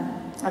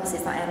 obviously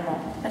it's not animal,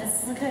 but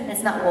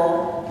it's not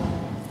wool,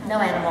 no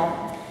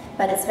animal.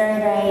 But it's very,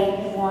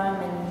 very warm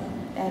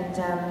and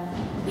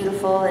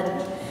beautiful and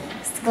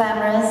it's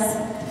glamorous.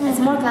 It's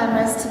more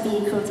glamorous to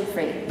be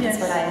cruelty-free, Yes. that's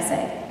what I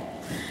say.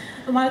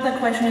 My other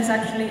question is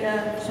actually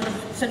sort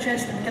of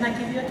suggestion. Can I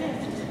give you a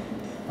gift?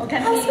 Or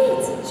can How we...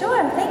 sweet,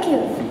 sure, thank you.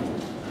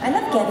 I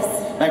love gifts.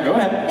 Go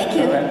ahead. Thank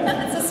you, Go ahead.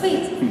 that's so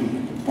sweet.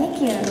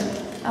 Thank you.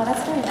 Oh,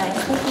 that's very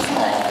nice, thank you so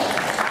much.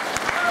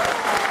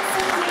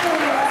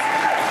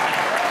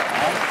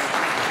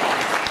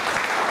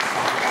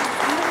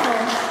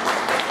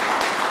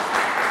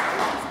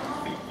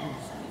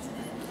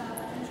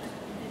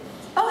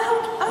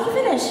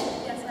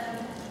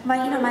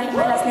 My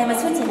last name is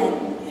Switzinen.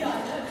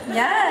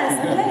 Yes,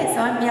 okay, so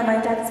my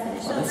dad is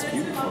Finnish. Oh, that's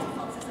beautiful.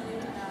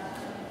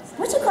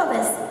 What do you call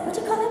this? What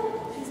do you call him?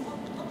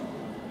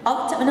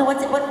 No,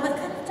 what's it?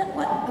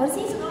 What is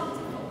he?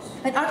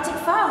 An Arctic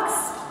fox.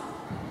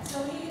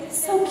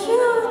 So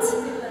cute.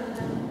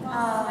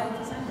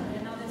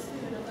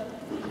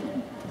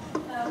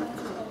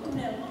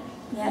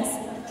 Yes.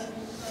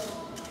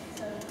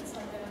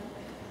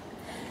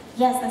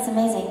 Yes, that's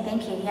amazing.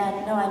 Thank you.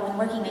 Yeah, no, I've been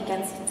working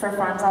against fur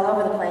farms all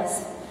over the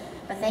place.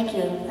 But thank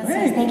you. That's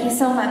nice. Thank you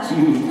so much.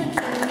 Thank you.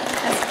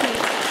 That's cute.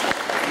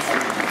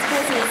 It's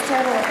crazy. It's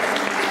terrible.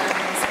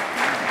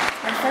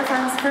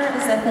 Fur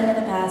is a thing of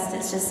the past.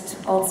 It's just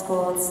old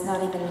school. It's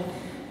not even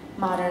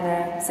modern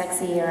or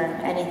sexy or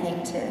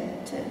anything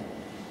to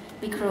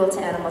be cruel to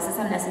animals. It's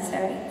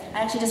unnecessary.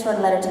 I actually just wrote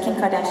a letter to Kim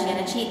Kardashian,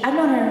 and I've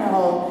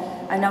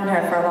known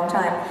her for a long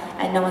time,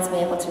 and no one's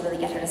been able to really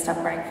get her to stop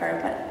wearing fur.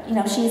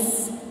 But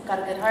she's got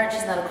a good heart.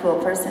 She's not a cruel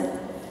person.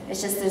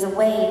 It's just there's a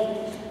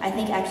way. I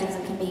think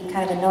activism can be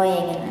kind of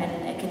annoying,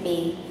 and it can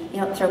be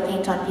throw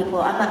paint on people.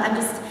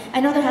 I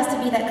know there has to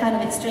be that kind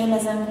of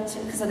extremism,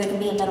 so there can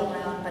be a middle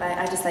ground. But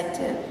I just like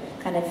to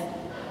kind of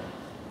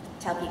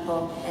tell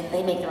people, and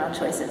they make their own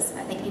choices.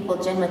 I think people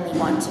genuinely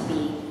want to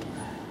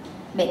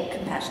make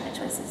compassionate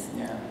choices.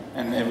 Yeah,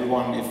 and if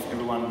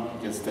everyone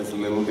just does a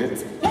little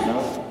bit,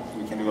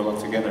 we can do a lot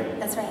together.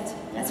 That's right.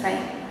 That's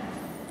right.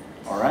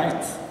 All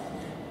right.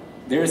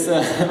 There's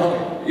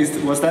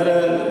was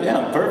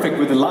that perfect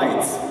with the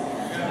lights?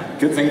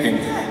 Good thinking.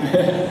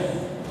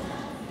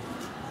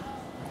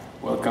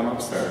 Welcome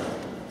up, sir.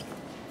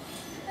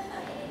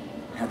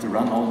 I had to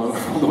run all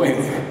the way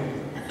over.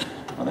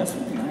 Oh, that's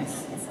really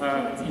nice.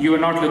 You were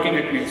not looking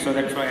at me, so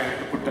that's why I had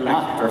to put the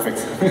light. Perfect.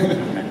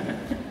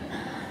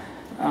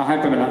 Hi,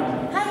 Pamela.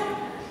 Hi.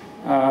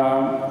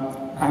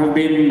 I have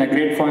been a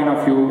great fan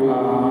of you.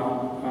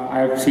 I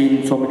have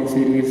seen so many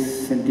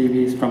series and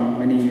TVs from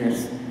many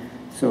years.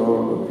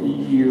 So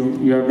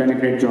you have done a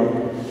great job.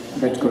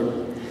 That's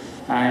good.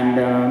 And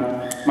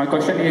my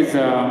question is,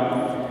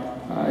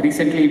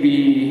 recently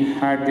we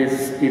had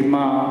this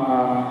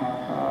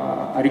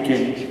Irma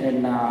hurricane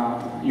in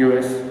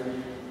US.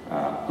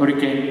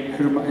 Hurricane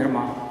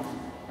Irma.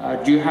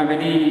 Do you have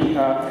any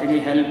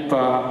help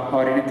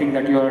or anything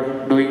that you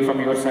are doing from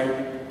your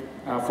side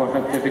for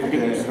help the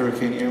victims?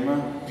 Hurricane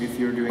Irma, if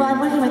you're doing. Well, I'm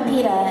working with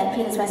PETA, and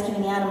PETA's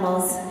rescuing the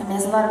animals. I mean,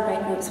 there's a lot of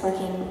great groups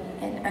working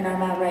in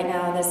Irma right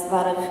now, and there's a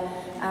lot of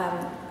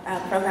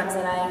programs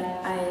that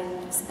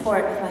I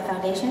support with my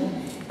foundation.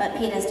 But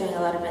PETA is doing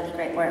a lot of really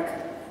great work,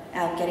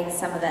 getting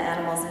some of the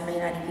animals and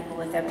reuniting people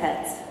with their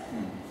pets,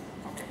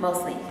 Okay.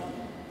 mostly.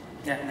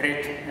 Yeah,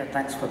 great. Yeah,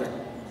 thanks for that.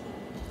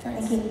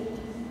 Thanks. Thank you.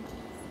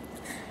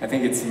 I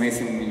think it's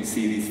amazing when you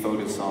see these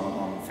photos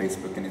on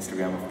Facebook and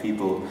Instagram of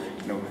people,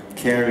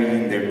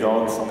 carrying their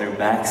dogs on their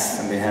backs,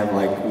 and they have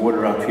like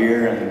water up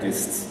here, and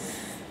just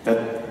that,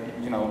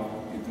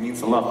 it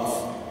means a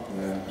lot.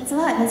 It's a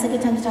lot, and it's a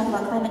good time to talk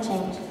about climate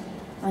change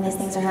when these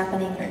things are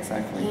happening.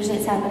 Exactly. Usually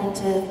it's happening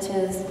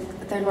to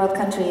third world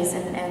countries,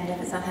 and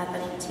if it's not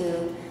happening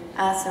to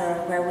us or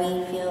where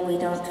we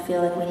don't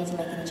feel like we need to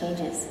make any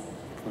changes.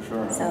 For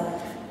sure.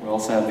 So we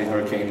also have the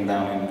hurricane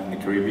down in the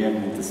Caribbean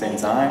at the same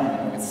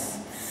time. It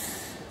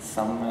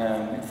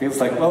feels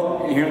like,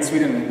 well, here in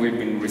Sweden we've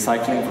been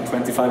recycling for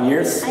 25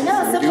 years. I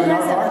know, so so we're doing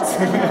our progressive.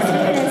 part.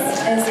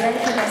 Sweden is very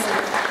progressive.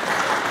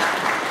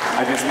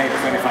 I just made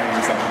 25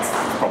 years and it's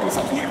probably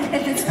something.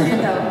 It's true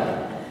though.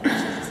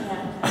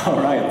 Yeah. All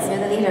right. You're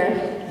the leader.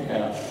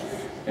 Yeah.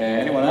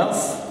 Anyone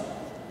else?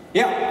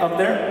 Yeah, up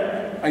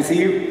there. I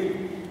see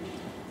you.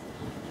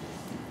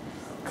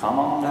 Come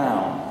on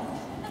down.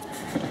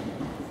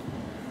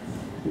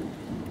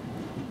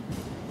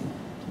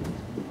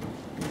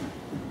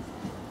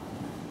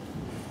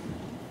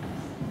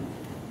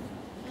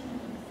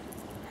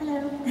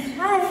 Hello.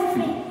 Hi.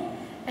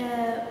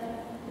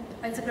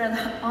 It's a great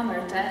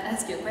honor to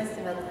ask you a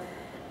question, but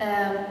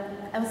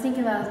I was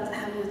thinking about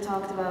how you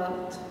talked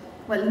about,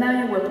 well, now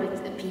you work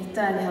with PETA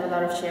and you have a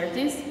lot of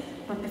charities,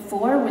 but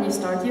before, when you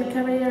started your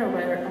career or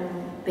were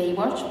on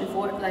Baywatch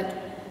before, like,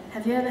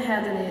 have you ever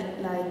had any,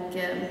 like,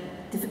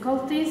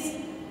 difficulties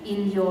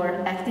in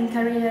your acting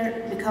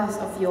career because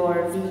of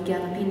your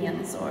vegan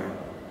opinions, or?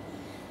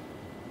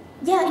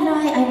 Yeah, you know,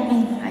 I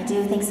mean, I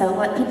do think so.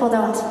 What people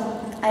don't,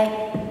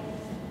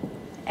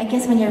 I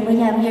guess when they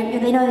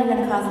know they're going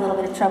to cause a little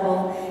bit of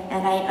trouble,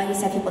 and I used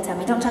to have people tell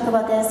me, don't talk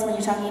about this when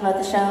you're talking about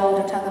the show,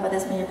 don't talk about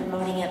this when you're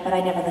promoting it, but I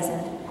never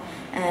listened.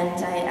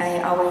 And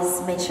I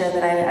always made sure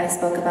that I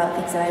spoke about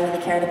things that I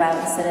really cared about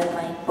instead of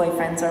my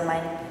boyfriends or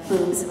my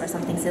boobs or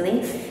something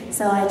silly.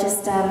 So I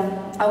just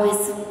always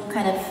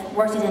kind of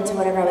worked it into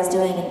whatever I was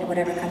doing in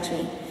whatever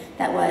country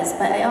that was.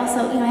 But I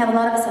also, you know, I have a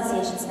lot of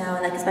associations now,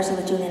 like especially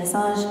with Julian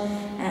Assange,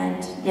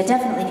 and yeah,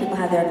 definitely people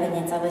have their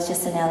opinions. I was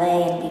just in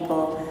LA and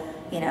people,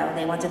 you know,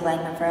 they want to blame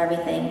him for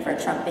everything, for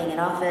Trump being in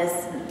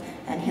office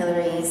and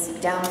Hillary's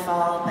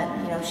downfall, but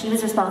you know, she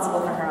was responsible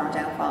for her own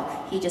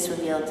downfall. He just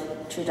revealed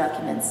true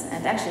documents,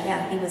 and actually,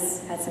 yeah, he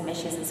had some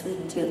issues in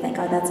Sweden too. Thank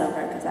God that's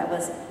over, because that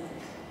was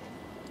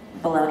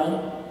baloney.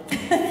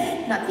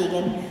 Not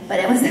vegan, but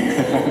it was.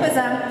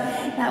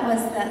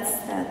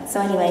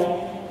 So anyway,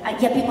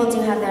 yeah, people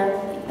do have their,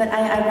 but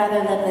I'd rather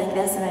live like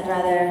this, and I'd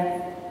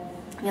rather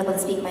be able to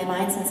speak my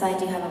mind, since I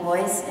do have a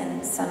voice,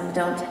 and some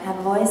don't have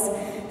a voice.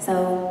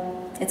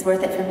 So it's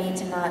worth it for me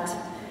to not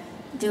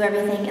do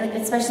everything,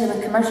 especially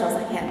with commercials.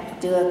 I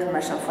can't do a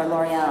commercial for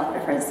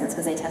L'Oreal, for instance,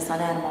 because they test on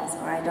animals,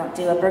 or I don't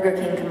do a Burger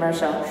King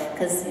commercial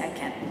because I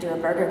can't do a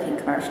Burger King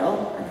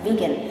commercial. I'm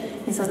vegan,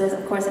 and so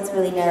of course, it's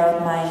really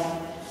narrowed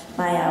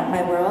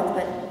my world,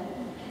 but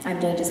I'm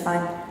doing just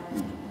fine.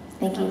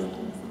 Thank you.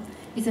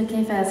 Is it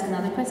okay if I ask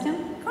another question?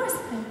 Of course.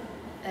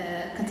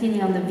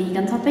 Continuing on the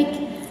vegan topic,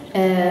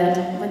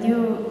 when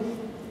you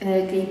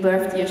gave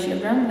birth to your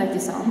children, like your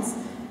sons,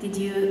 did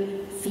you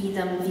feed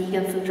them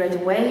vegan food right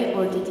away,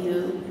 or did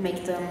you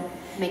make them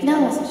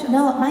decisions?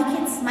 No, my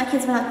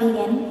kids were not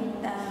vegan.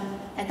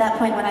 At that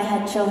point, when I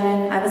had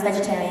children, I was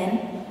vegetarian,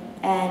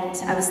 and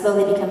I was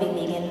slowly becoming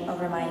vegan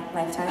over my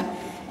lifetime.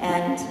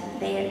 And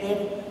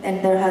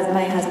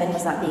my husband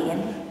was not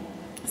vegan.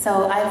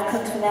 So I've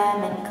cooked for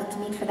them and cooked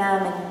meat for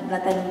them and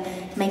let them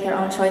make their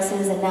own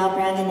choices. And now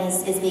Brandon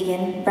is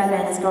vegan. Brandon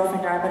and his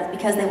girlfriend are, but it's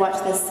because they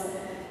watched this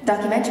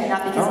documentary,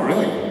 not because of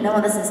me. No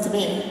one listens to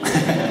me.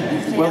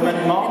 Well,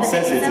 when mom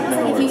says it,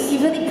 if you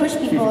really push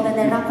people, then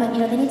they're not going,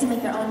 they need to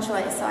make their own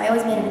choice. So I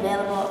always made it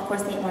available. Of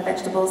course, they eat more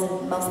vegetables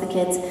than most of the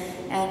kids.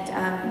 And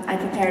I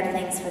prepared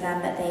things for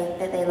them that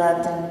they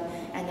loved.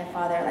 And their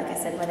father, like I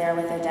said, when they were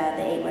with their dad,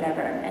 they ate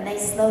whatever. And they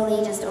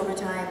slowly, just over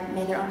time,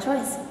 made their own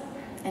choice.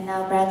 And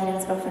now Brandon and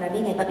his girlfriend are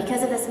vegan. But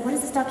because of this, what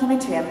is this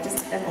documentary?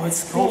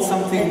 It's called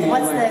something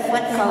what the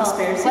health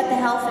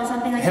or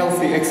something like that?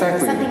 Healthy,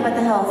 exactly. Something what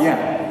the health.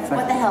 Yeah, exactly.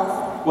 What the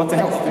health. What the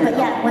health. But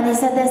yeah, when they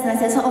said this, and I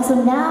said,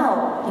 so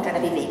now you're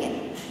going to be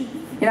vegan.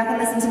 You're not going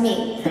to listen to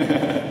me.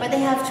 But they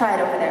have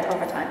tried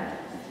over time.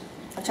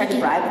 I've tried to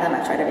bribe them.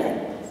 I've tried everything.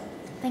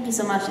 Thank you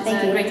so much. It's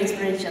a great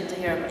inspiration to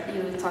hear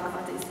you talk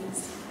about these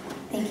things.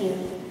 Thank you.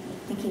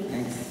 Thank you.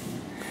 Thanks.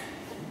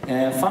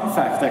 Fun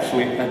fact,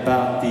 actually,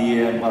 about the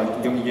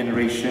younger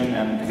generation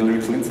and Hillary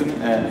Clinton.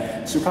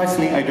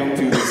 Surprisingly, I don't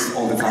do this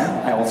all the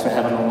time. I also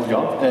have a normal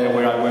job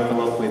where I work a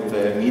lot with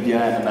media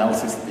and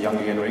analysis of the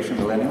younger generation,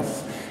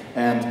 millennials.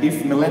 And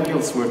if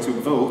millennials were to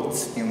vote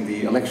in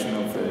the election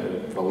of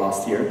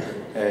last year,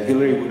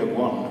 Hillary would have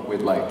won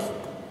with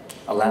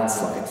a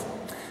landslide.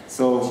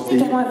 So she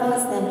did get more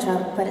votes than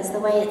Trump, but it's the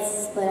way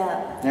it's split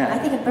up. Yeah. I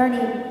think if Bernie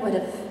would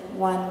have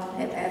won,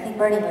 I think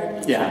Bernie would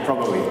have beat Trump.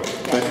 Probably.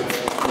 Yeah. But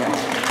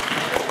yeah.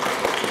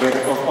 But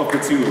of the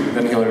two,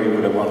 then Hillary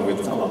would have won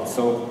with a lot.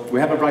 So we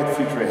have a bright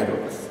future ahead of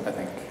us, I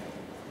think.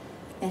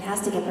 It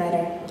has to get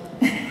brighter.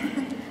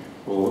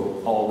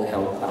 We'll all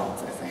help out,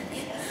 I think.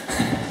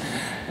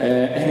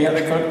 Any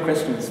other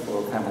questions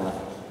for Pamela?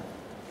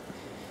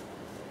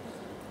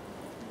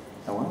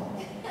 No one?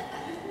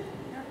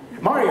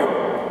 Mario!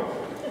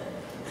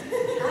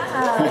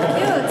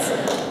 Cute!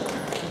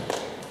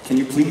 Can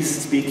you please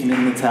speak speak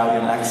in an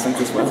Italian accent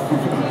as well.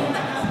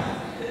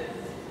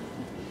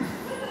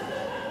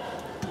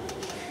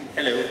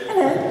 Hello.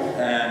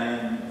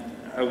 Hello.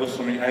 I was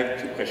wondering, I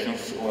have two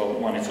questions. Well,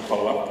 one is a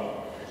follow-up.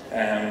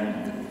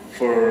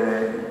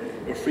 For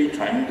your free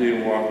time, do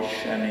you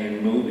watch any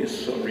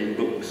movies or read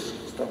books,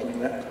 stuff like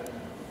that?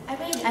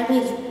 I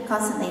read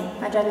constantly.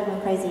 I drive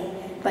everyone crazy.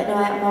 But no,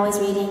 I'm always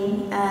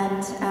reading,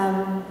 and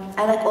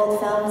I like old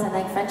films, I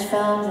like French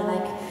films, and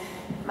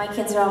my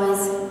kids are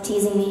always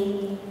teasing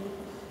me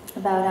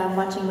about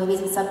watching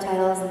movies with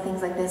subtitles and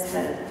things like this,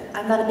 but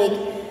I'm not a big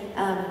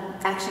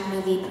action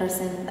movie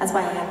person. That's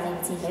why I haven't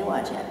even seen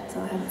Baywatch yet, so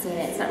I haven't seen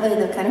it. It's not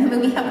really the kind of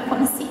movie I would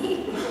want to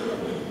see.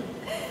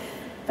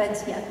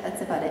 But yeah,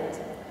 that's about it.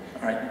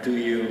 Alright, do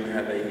you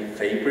have a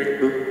favorite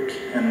book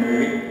and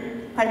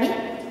movie? Pardon me?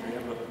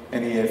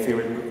 Any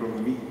favorite book or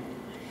movie?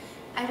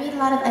 I read a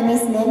lot of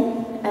Anais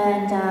Nin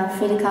and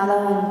Frida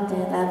Kahlo,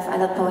 and I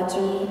love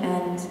poetry,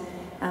 and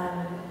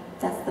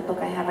that's the book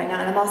I have right now.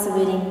 And I'm also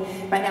reading,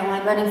 right now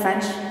I'm learning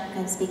French,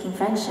 I'm speaking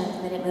French,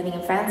 and living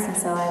in France, and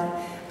so I'm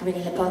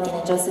reading Napoleon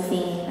and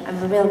Josephine.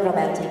 I'm a real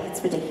romantic,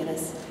 it's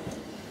ridiculous.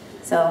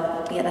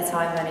 So yeah, that's how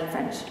I'm learning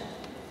French.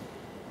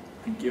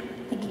 Thank you.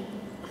 Thank you.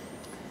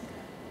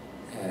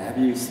 Have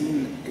you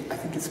seen, I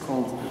think it's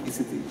called, is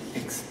it The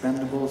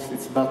Expendables?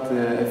 It's about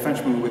a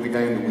French movie with the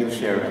guy in the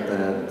wheelchair and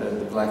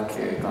the black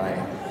guy.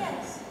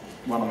 Yes.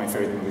 One of my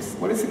favorite movies.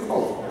 What is it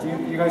called? Do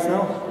you guys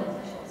know?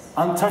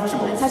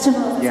 Untouchables.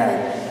 Untouchables.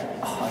 Yeah.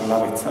 Oh, I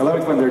love it. I love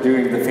it when they're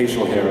doing the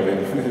facial hair of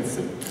him. It's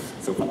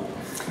so fun.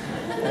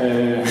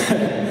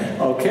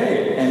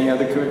 Okay, any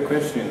other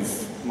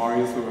questions?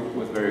 Mario's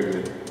was very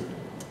good.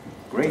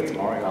 Great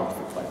Mario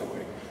outfit, by the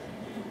way.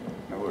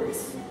 No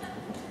worries.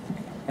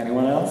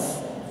 Anyone else?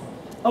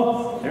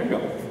 Oh, there you go.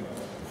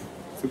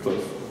 Too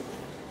close.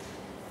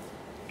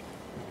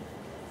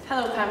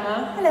 Hello,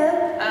 Pamela.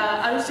 Hello.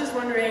 I was just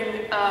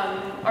wondering,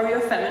 are you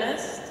a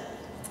feminist?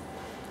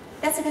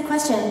 That's a good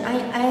question.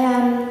 I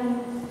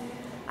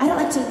don't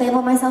like to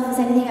label myself as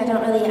anything. I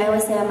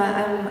always say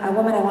I'm a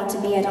woman I want to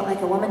be. I don't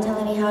like a woman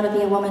telling me how to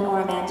be a woman or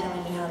a man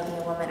telling me how to be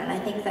a woman. And I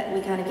think that we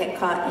kind of get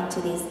caught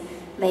into these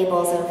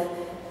labels of,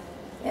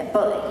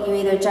 but you're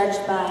either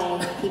judged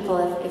by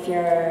people if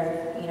you're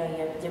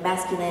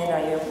masculine, or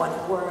you want to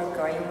work,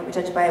 or you're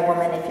judged by a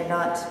woman if you're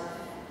not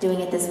doing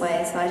it this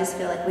way. So I just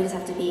feel like we just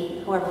have to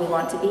be whoever we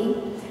want to be.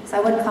 So I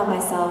wouldn't call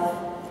myself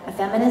a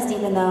feminist,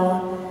 even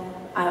though,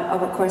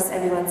 of course,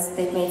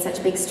 they've made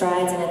such big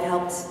strides and have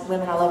helped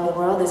women all over the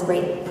world. There's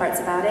great parts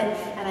about it.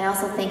 And I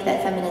also think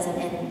that feminism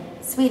in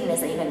Sweden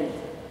is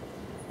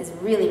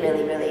really,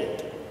 really, really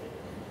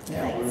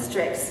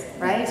strict,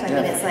 right? I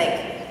mean, it's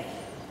like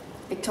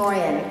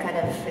Victorian kind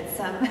of.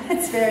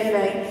 It's very,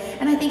 very.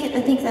 And I think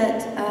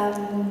that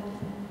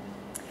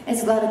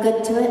it's a lot of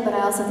good to it, but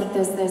I also think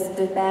there's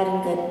bad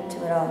and good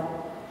to it all.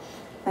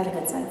 Bad and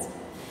good sides.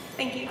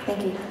 Thank you.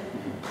 Thank you.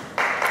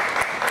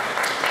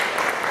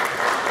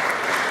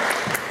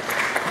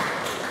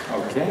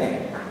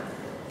 Okay.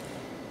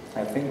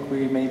 I think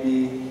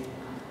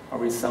are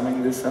we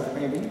summing this up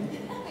maybe?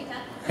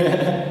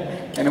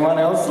 Anyone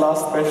else?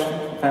 Last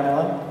question,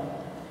 Pamela?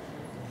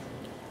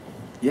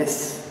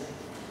 Yes.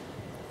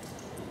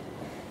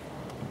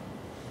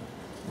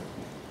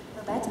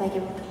 Not bad to make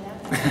everyone come down.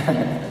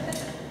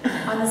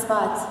 On the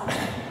spot.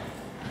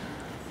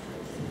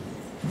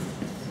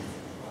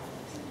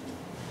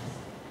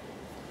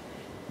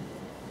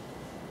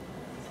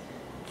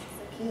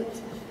 So cute.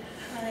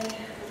 Hi.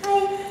 Hi.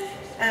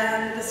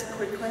 Just a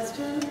quick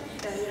question.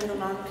 You have a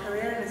long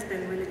career and it's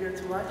been really good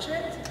to watch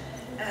it.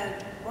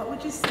 What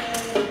would you say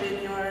has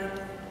been your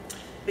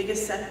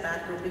biggest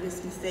setback or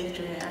biggest mistake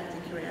during your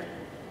acting career?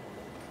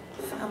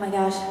 Oh my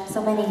gosh,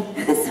 so many.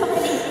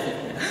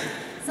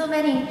 So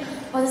many.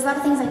 Well, there's a lot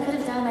of things I could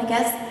have done, I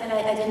guess, and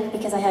I didn't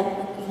because I had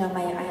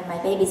my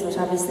babies, which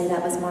obviously that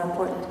was more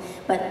important.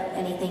 But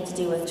anything to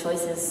do with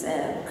choices,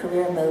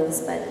 career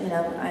moves. But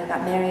I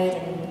got married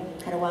and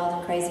had a wild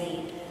and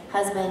crazy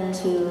husband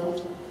who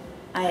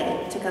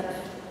I took up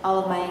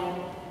all of my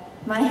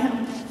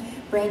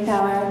brain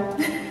power.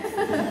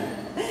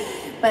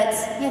 But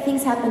yeah,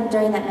 things happened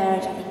during that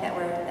marriage, I think, that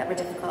were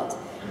difficult,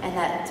 and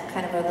that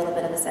kind of were a little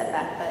bit of a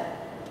setback. But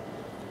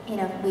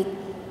we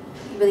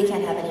really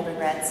can't have any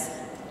regrets.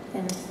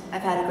 And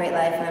I've had a great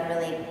life, and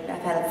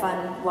I've had a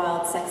fun,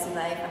 wild, sexy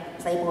life. I'm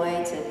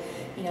Playboy to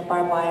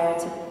Bar Wire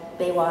to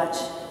Baywatch.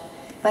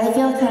 But I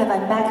feel kind of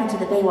I'm back into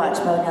the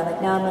Baywatch mode now.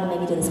 Like now I'm going to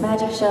maybe do this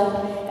magic show.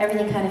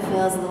 Everything kind of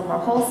feels a little more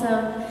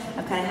wholesome.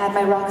 I've kind of had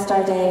my rock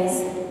star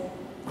days.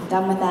 I'm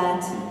done with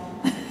that.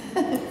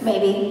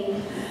 Maybe.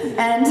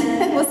 And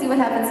we'll see what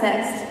happens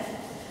next.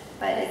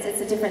 But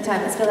it's a different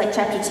time. Let's feel like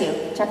chapter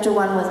 2. Chapter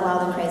 1 was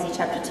wild and crazy.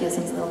 Chapter 2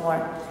 seems a little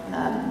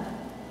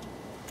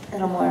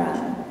more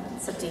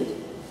subdued.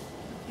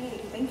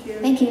 Okay, thank you.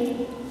 Thank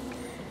you.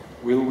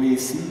 Will we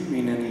see you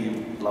in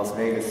any Las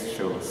Vegas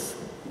shows?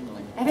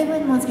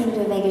 Everyone wants me to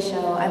do a Vegas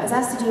show. I was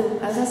asked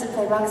to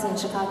play Roxy in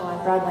Chicago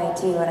on Broadway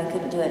too, and I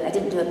couldn't do it. I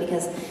didn't do it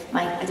because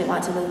I didn't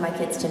want to move my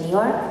kids to New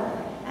York,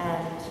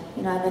 and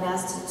You know, I've been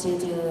asked to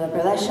do a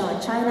burlesque show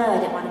in China. I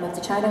didn't want to move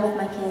to China with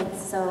my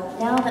kids. So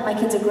now that my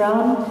kids are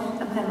grown,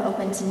 I'm kind of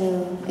open to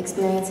new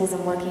experiences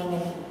and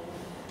working,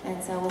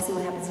 and so we'll see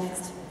what happens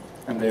next.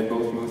 And they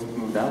both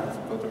moved out,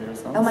 both of your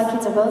sons? Oh, my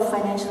kids are both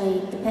financially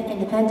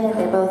independent.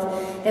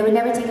 They would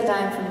never take a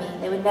dime from me.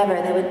 They would never.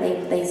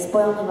 They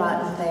spoil me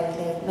rotten.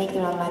 They make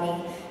their own money.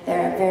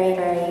 They're very,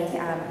 very,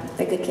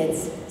 they're good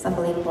kids. It's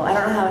unbelievable. I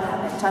don't know how it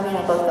happened. Tommy and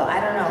I both go,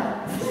 I don't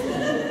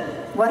know.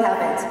 What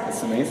happened?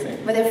 That's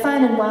amazing. But they're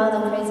fun and wild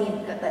and crazy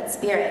and got that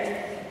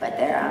spirit. But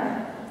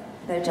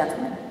they're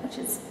gentlemen, which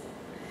is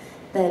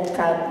very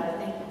proud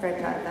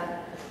of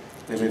that.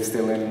 They live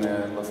still in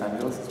Los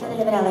Angeles as well?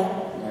 Yeah, they live in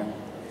LA. Yeah.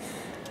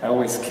 I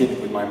always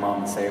kid with my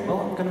mom and say, well,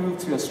 I'm gonna move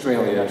to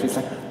Australia. She's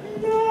like,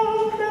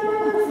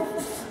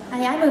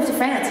 I moved to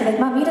France. You're like,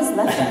 Mom, you just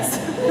left us.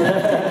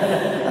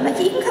 I'm like,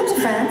 you can come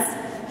to France.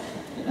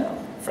 Yeah,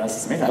 France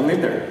is amazing. I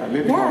live there. I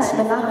live in Yeah,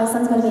 Milan. My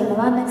son's going to be in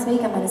Milan next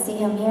week. I'm going to see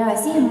him here. I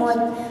see them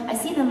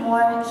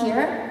more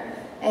here.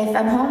 If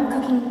I'm home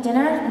cooking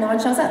dinner, no one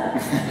shows up.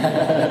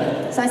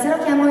 So I said,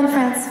 okay, I'm going to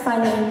France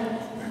finally.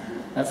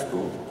 That's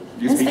cool.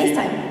 Do you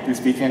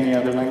speak any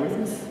other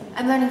languages?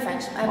 I'm learning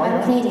French.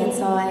 I'm Canadian,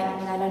 so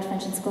I learned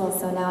French in school,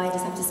 so now I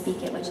just have to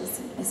speak it, which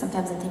is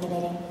sometimes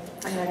intimidating.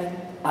 I'm learning.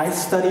 I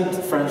studied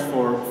French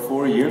for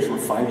 4 years or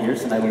 5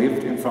 years, and I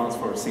lived in France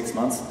for 6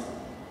 months.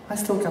 I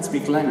still can't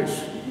speak language.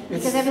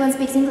 Because everyone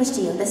speaks English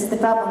to you. This is the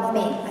problem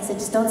with me. I said,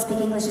 just don't speak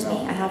English to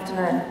me. I have to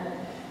learn.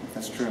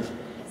 That's true.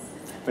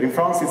 But in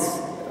France, it's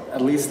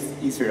at least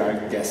easier,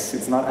 I guess.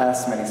 It's not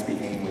as many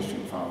speaking English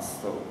in France,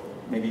 so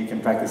maybe you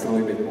can practice a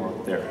little bit more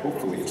there,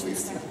 hopefully at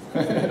least.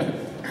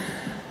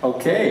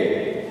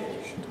 Okay.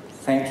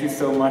 Thank you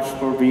so much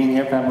for being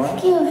here, Pamela.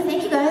 Thank you.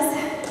 Thank you, guys.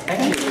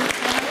 Thank you.